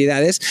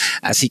posibilidades,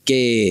 así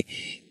que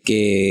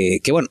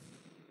bueno,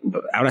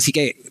 ahora sí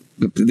que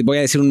voy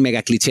a decir un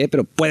mega cliché,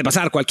 pero puede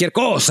pasar cualquier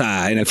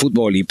cosa en el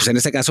fútbol, y pues en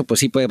este caso pues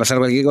sí puede pasar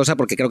cualquier cosa,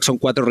 porque creo que son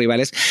 4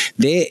 rivales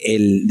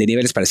de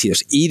niveles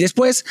parecidos. Y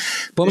después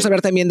podemos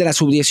hablar también de la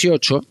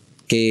sub-18,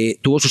 que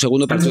tuvo su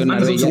segundo partido en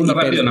Marbella. Segundo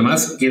rápido, nada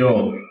más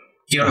quiero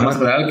nada más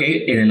aclarar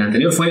que en el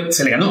anterior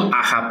se le ganó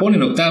a Japón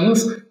en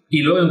octavos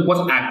y luego en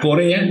cuartos a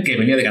Corea, que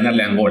venía de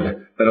ganarle a Angola.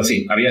 Pero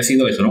sí, había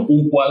sido eso, ¿no?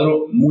 Un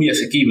cuadro muy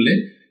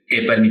asequible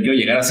que permitió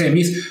llegar a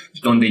semis,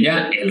 donde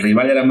ya el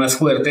rival era más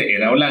fuerte,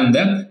 era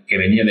Holanda, que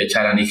venía de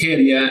echar a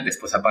Nigeria,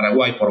 después a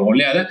Paraguay por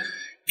goleada,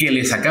 que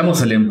le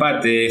sacamos el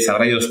empate,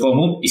 sabrá Dios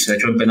cómo, y se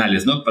echó en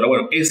penales, ¿no? Pero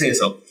bueno, es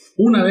eso.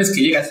 Una vez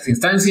que llega a estas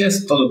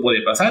instancias, todo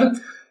puede pasar,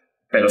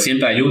 pero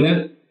siempre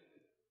ayuda.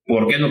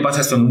 ¿Por qué no pasa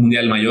esto en un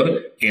mundial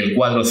mayor? Que el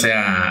cuadro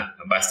sea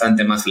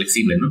bastante más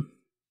flexible, ¿no?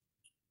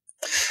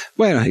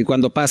 Bueno, y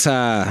cuando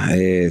pasa...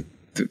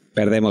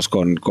 perdemos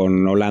con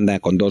Holanda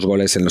con 2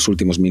 goles en los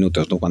últimos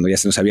minutos, ¿no? Cuando ya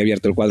se nos había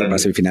abierto el cuadro para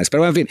semifinales.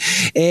 Pero bueno, en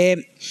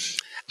fin,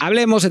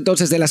 hablemos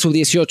entonces de la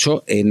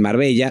sub-18 en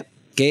Marbella,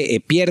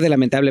 que pierde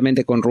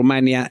lamentablemente con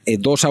Rumania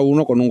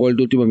 2-1 con un gol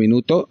de último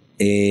minuto.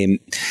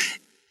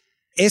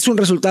 Es un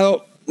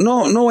resultado,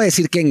 no voy a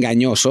decir que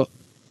engañoso,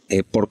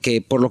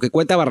 porque por lo que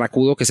cuenta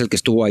Barracudo, que es el que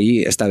estuvo ahí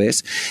esta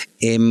vez,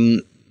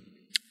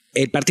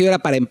 el partido era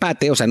para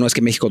empate, o sea, no es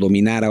que México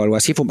dominara o algo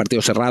así, fue un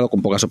partido cerrado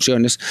con pocas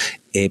opciones,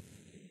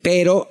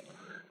 pero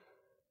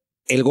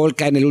el gol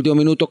cae en el último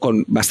minuto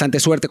con bastante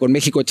suerte, con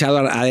México echado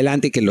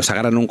adelante y que los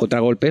agarran un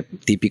contragolpe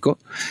típico.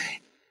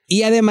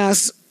 Y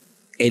además,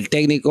 el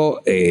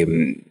técnico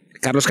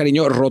Carlos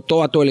Cariño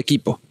rotó a todo el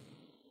equipo.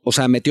 O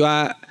sea, metió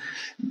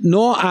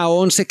no a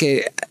 11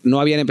 que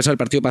no habían empezado el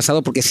partido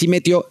pasado, porque sí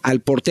metió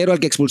al portero al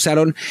que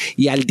expulsaron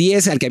y al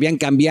 10 al que habían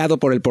cambiado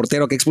por el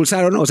portero que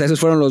expulsaron. O sea, esos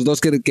fueron los 2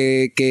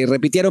 que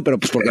repitieron, pero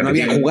pues porque no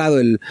habían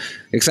jugado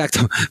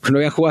no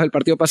habían jugado el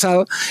partido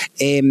pasado.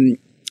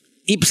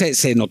 Y pues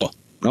se notó,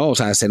 ¿no? O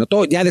sea, se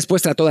notó. Ya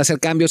después trató de hacer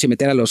cambios y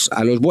meter a los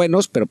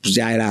buenos, pero pues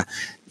ya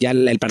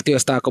el partido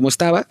estaba como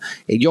estaba.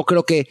 Yo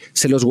creo que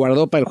se los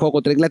guardó para el juego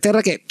contra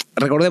Inglaterra, que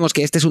recordemos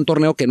que este es un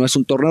torneo que no es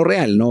un torneo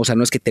real, ¿no? O sea,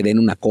 no es que te den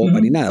una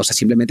copa ni nada. O sea,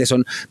 simplemente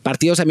son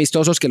partidos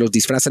amistosos que los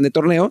disfrazan de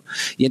torneo,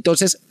 y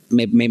entonces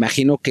me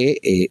imagino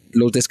que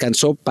los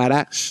descansó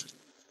para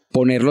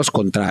ponerlos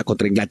contra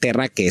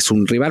Inglaterra, que es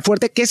un rival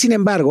fuerte, que sin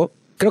embargo...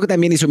 Creo que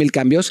también hizo 1000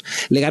 cambios.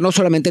 Le ganó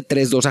solamente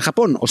 3-2 a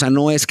Japón. O sea,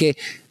 no es que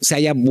se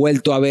haya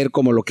vuelto a ver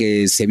como lo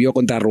que se vio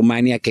contra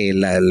Rumania, que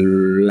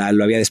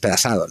lo había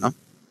despedazado, ¿no?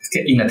 Es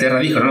que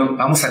Inglaterra dijo, no,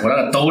 vamos a colar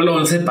a todo el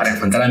 11 para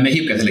enfrentar a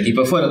México, que es el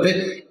equipo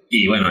fuerte.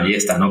 Y bueno, ahí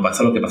está, ¿no?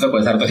 Pasó lo que pasó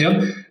con esa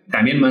rotación.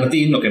 También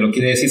Martín, lo que no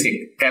quiere decir es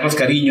que Carlos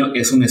Cariño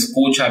es un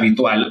escucha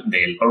habitual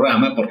del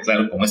programa, porque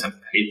claro, como esa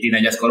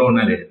Argentina ya es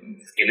Corona,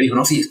 que le dijo,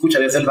 no, sí, escucha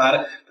desde el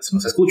bar, pues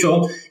nos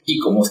escuchó, y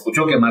como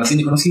escuchó que Martín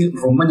dijo, no, sí,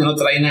 Rumania no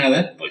trae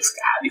nada, pues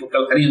dijo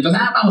Carlos Cariño,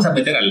 entonces vamos a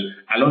meter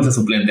al 11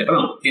 suplente.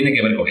 Pero no, tiene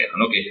que ver con eso,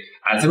 ¿no? Que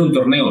al ser un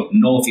torneo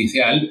no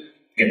oficial,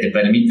 que te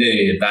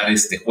permite dar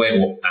este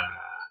juego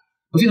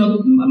pues, sino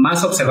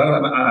más observar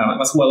a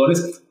más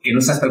jugadores, que no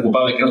estás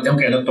preocupado de que no tengan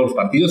que ganar todos los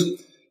partidos,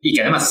 y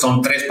que además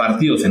son 3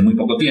 partidos en muy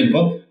poco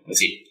tiempo. Pues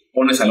sí,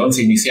 pones al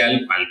 11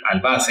 inicial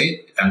al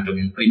base, tanto en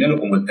el primero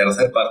como el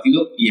tercer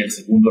partido, y el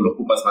segundo lo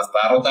ocupas más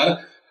para rotar,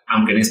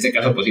 aunque en este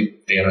caso pues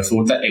sí, te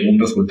resulta en un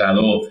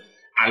resultado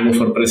algo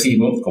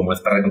sorpresivo, como es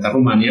para contra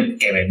Rumania,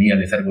 que venía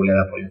de ser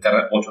goleada por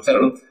Inglaterra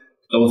 8-0, ¿no? De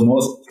todos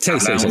modos,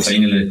 hablamos ahí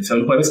en el episodio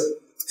del jueves,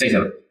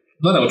 6-0.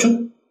 ¿No era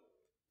 8?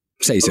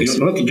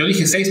 6-6. Yo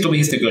dije 6, tú me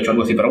dijiste que 8,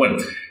 algo así, pero bueno.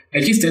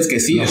 El chiste es que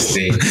sí, no.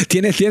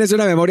 Tienes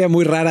una memoria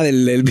muy rara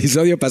del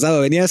episodio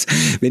pasado. ¿Venías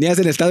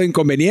en estado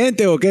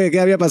inconveniente o qué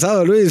había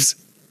pasado, Luis?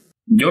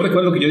 Yo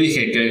recuerdo que yo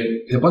dije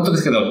que ¿cuánto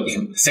les quedó? Dije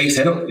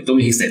 6-0 y tú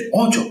me dijiste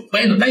 8.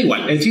 Bueno, da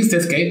igual. El chiste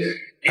es que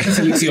esa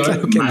selección,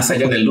 claro que más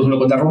allá del 1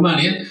 contra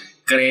Rumania,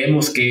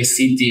 creemos que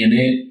sí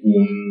tiene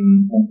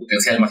un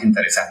potencial más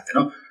interesante,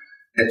 ¿no?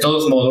 De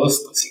todos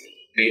modos, pues,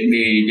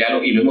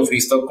 y lo hemos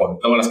visto con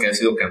todas las que han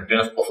sido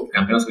campeonas o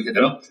subcampeonas,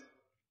 fíjate, ¿no?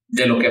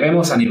 De lo que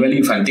vemos a nivel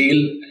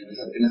infantil,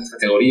 en esas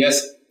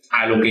categorías,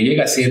 a lo que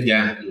llega a ser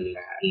ya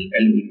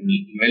el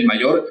nivel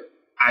mayor,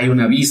 hay un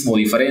abismo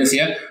de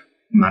diferencia.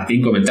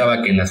 Martín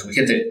comentaba que en la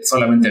sub-17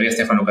 solamente ve a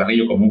Stefano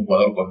Carrillo como un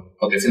jugador con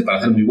potencial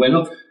para ser muy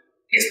bueno.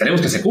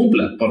 Esperemos que se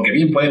cumpla, porque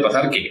bien puede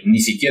pasar que ni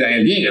siquiera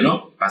él llegue,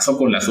 ¿no? Pasó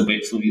con la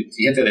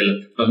sub-17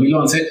 del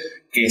 2011,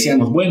 que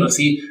decíamos, bueno,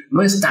 sí,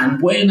 no es tan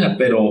buena,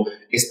 pero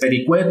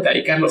Espericueta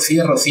y Carlos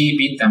Fierro sí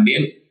pintan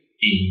bien,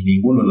 y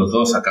ninguno de los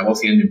dos acabó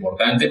siendo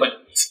importante, bueno,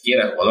 ni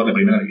siquiera jugador de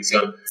primera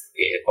división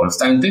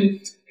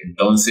constante.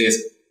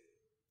 Entonces,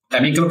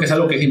 también creo que es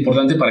algo que es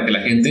importante para que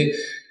la gente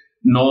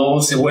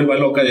no se vuelva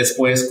loca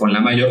después con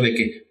la mayor de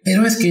que,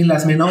 pero es que en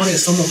las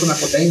menores somos una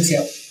potencia,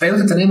 pero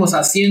que tenemos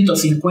a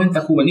 150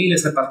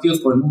 juveniles repartidos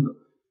por el mundo.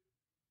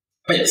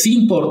 Vaya, sí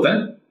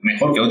importa,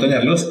 mejor que no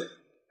tenerlos,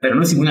 pero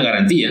no es ninguna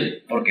garantía,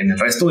 porque en el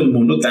resto del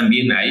mundo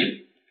también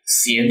hay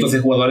cientos de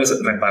jugadores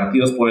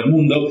repartidos por el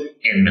mundo,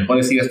 en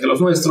mejores ligas que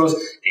los nuestros,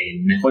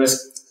 en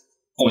mejores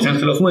condiciones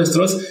que los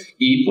nuestros,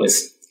 y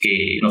pues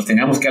que nos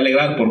tengamos que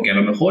alegrar porque a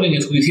lo mejor en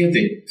el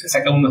sub-17 se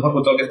saca un mejor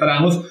jugador que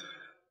esperábamos.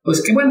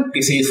 Pues que bueno,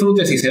 que se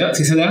disfrute si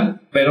se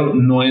da, pero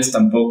no es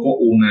tampoco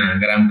una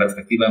gran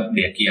perspectiva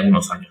de aquí a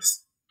unos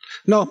años.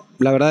 No,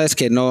 la verdad es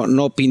que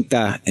no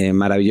pinta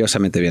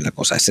maravillosamente bien la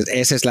cosa.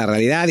 Esa es la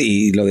realidad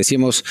y lo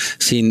decimos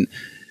sin...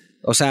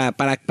 O sea,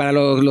 para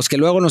los que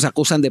luego nos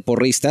acusan de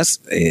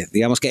porristas,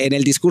 digamos que en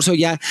el discurso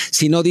ya,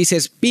 si no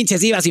dices pinches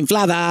divas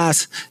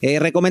infladas,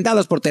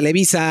 recomendados por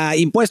Televisa,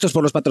 impuestos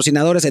por los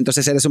patrocinadores,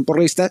 entonces eres un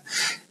porrista.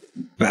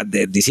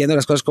 Diciendo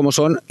las cosas como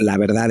son, la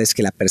verdad es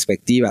que la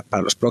perspectiva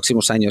para los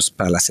próximos años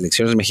para las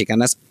selecciones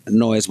mexicanas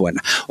no es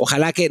buena.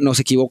 Ojalá que nos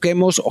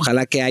equivoquemos,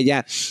 ojalá que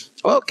haya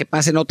que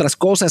pasen otras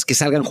cosas, que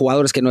salgan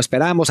jugadores que no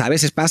esperamos. A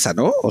veces pasa,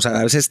 ¿no? O sea,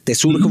 a veces te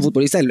surge un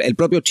futbolista, el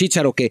propio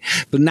Chícharo, que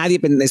pues, nadie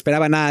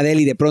esperaba nada de él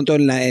y de pronto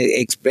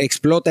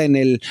explota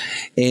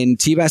en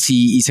Chivas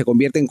y se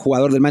convierte en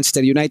jugador del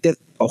Manchester United.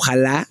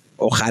 Ojalá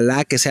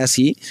que sea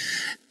así,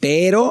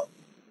 pero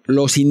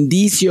los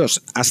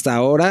indicios hasta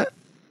ahora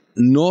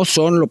no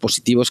son lo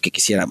positivos que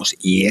quisiéramos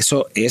y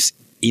eso es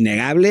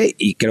innegable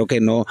y creo que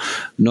no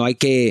hay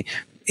que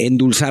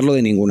endulzarlo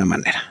de ninguna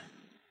manera.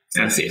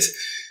 Así es.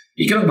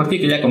 Y creo, Martín,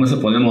 que ya con eso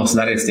podemos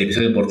dar este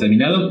episodio por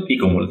terminado y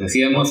como les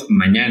decíamos,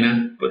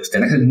 mañana pues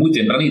tendrá que ser muy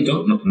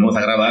tempranito, nos vamos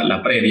a grabar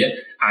la previa,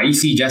 ahí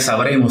sí ya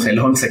sabremos el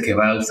 11 que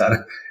va a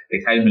usar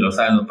Jaime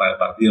Lozano para el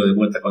partido de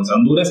vuelta contra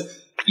Honduras.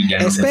 Y ya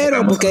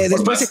espero, porque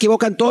después se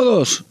equivocan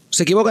todos,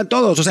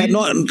 o sea, sí.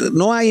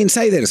 no hay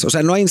insiders,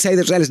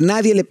 reales,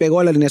 nadie le pegó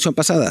a la alineación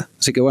pasada,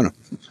 así que bueno.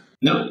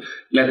 No,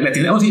 la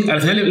tiramos y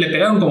al final le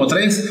pegaron como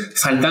 3,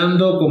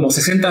 faltando como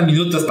 60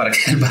 minutos para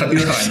que el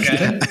partido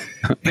arrancara.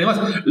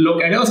 Además, lo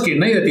que hagamos es que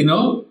nadie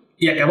atinó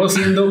y acabó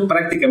siendo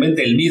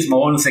prácticamente el mismo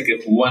 11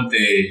 que jugó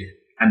ante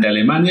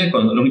Alemania,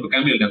 con el único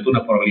cambio el de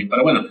Antuna por Berlín.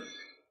 Pero bueno,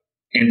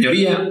 en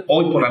teoría,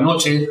 hoy por la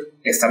noche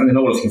estarán de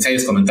nuevo los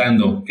insiders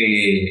comentando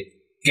qué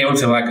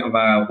 11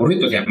 va a ocurrir.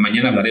 Pues ya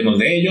mañana hablaremos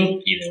de ello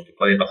y de lo que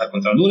puede pasar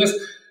contra Honduras.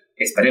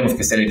 Esperemos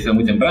que esté el episodio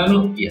muy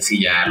temprano y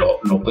así ya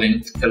lo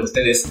pueden hacer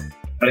ustedes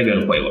previo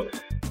al juego.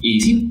 Y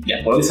sí,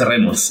 ya por hoy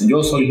cerremos.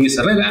 Yo soy Luis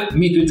Herrera,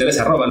 mi Twitter es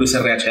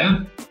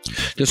 @LuisRHA.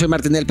 Yo soy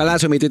Martín del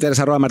Palacio, mi Twitter es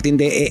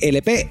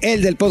 @MartinDelp,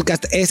 el del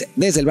podcast es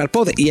Desde el Bar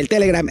Pod y el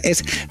Telegram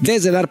es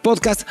Desde el Bar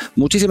Podcast.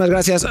 Muchísimas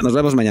gracias, nos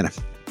vemos mañana.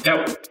 Chao.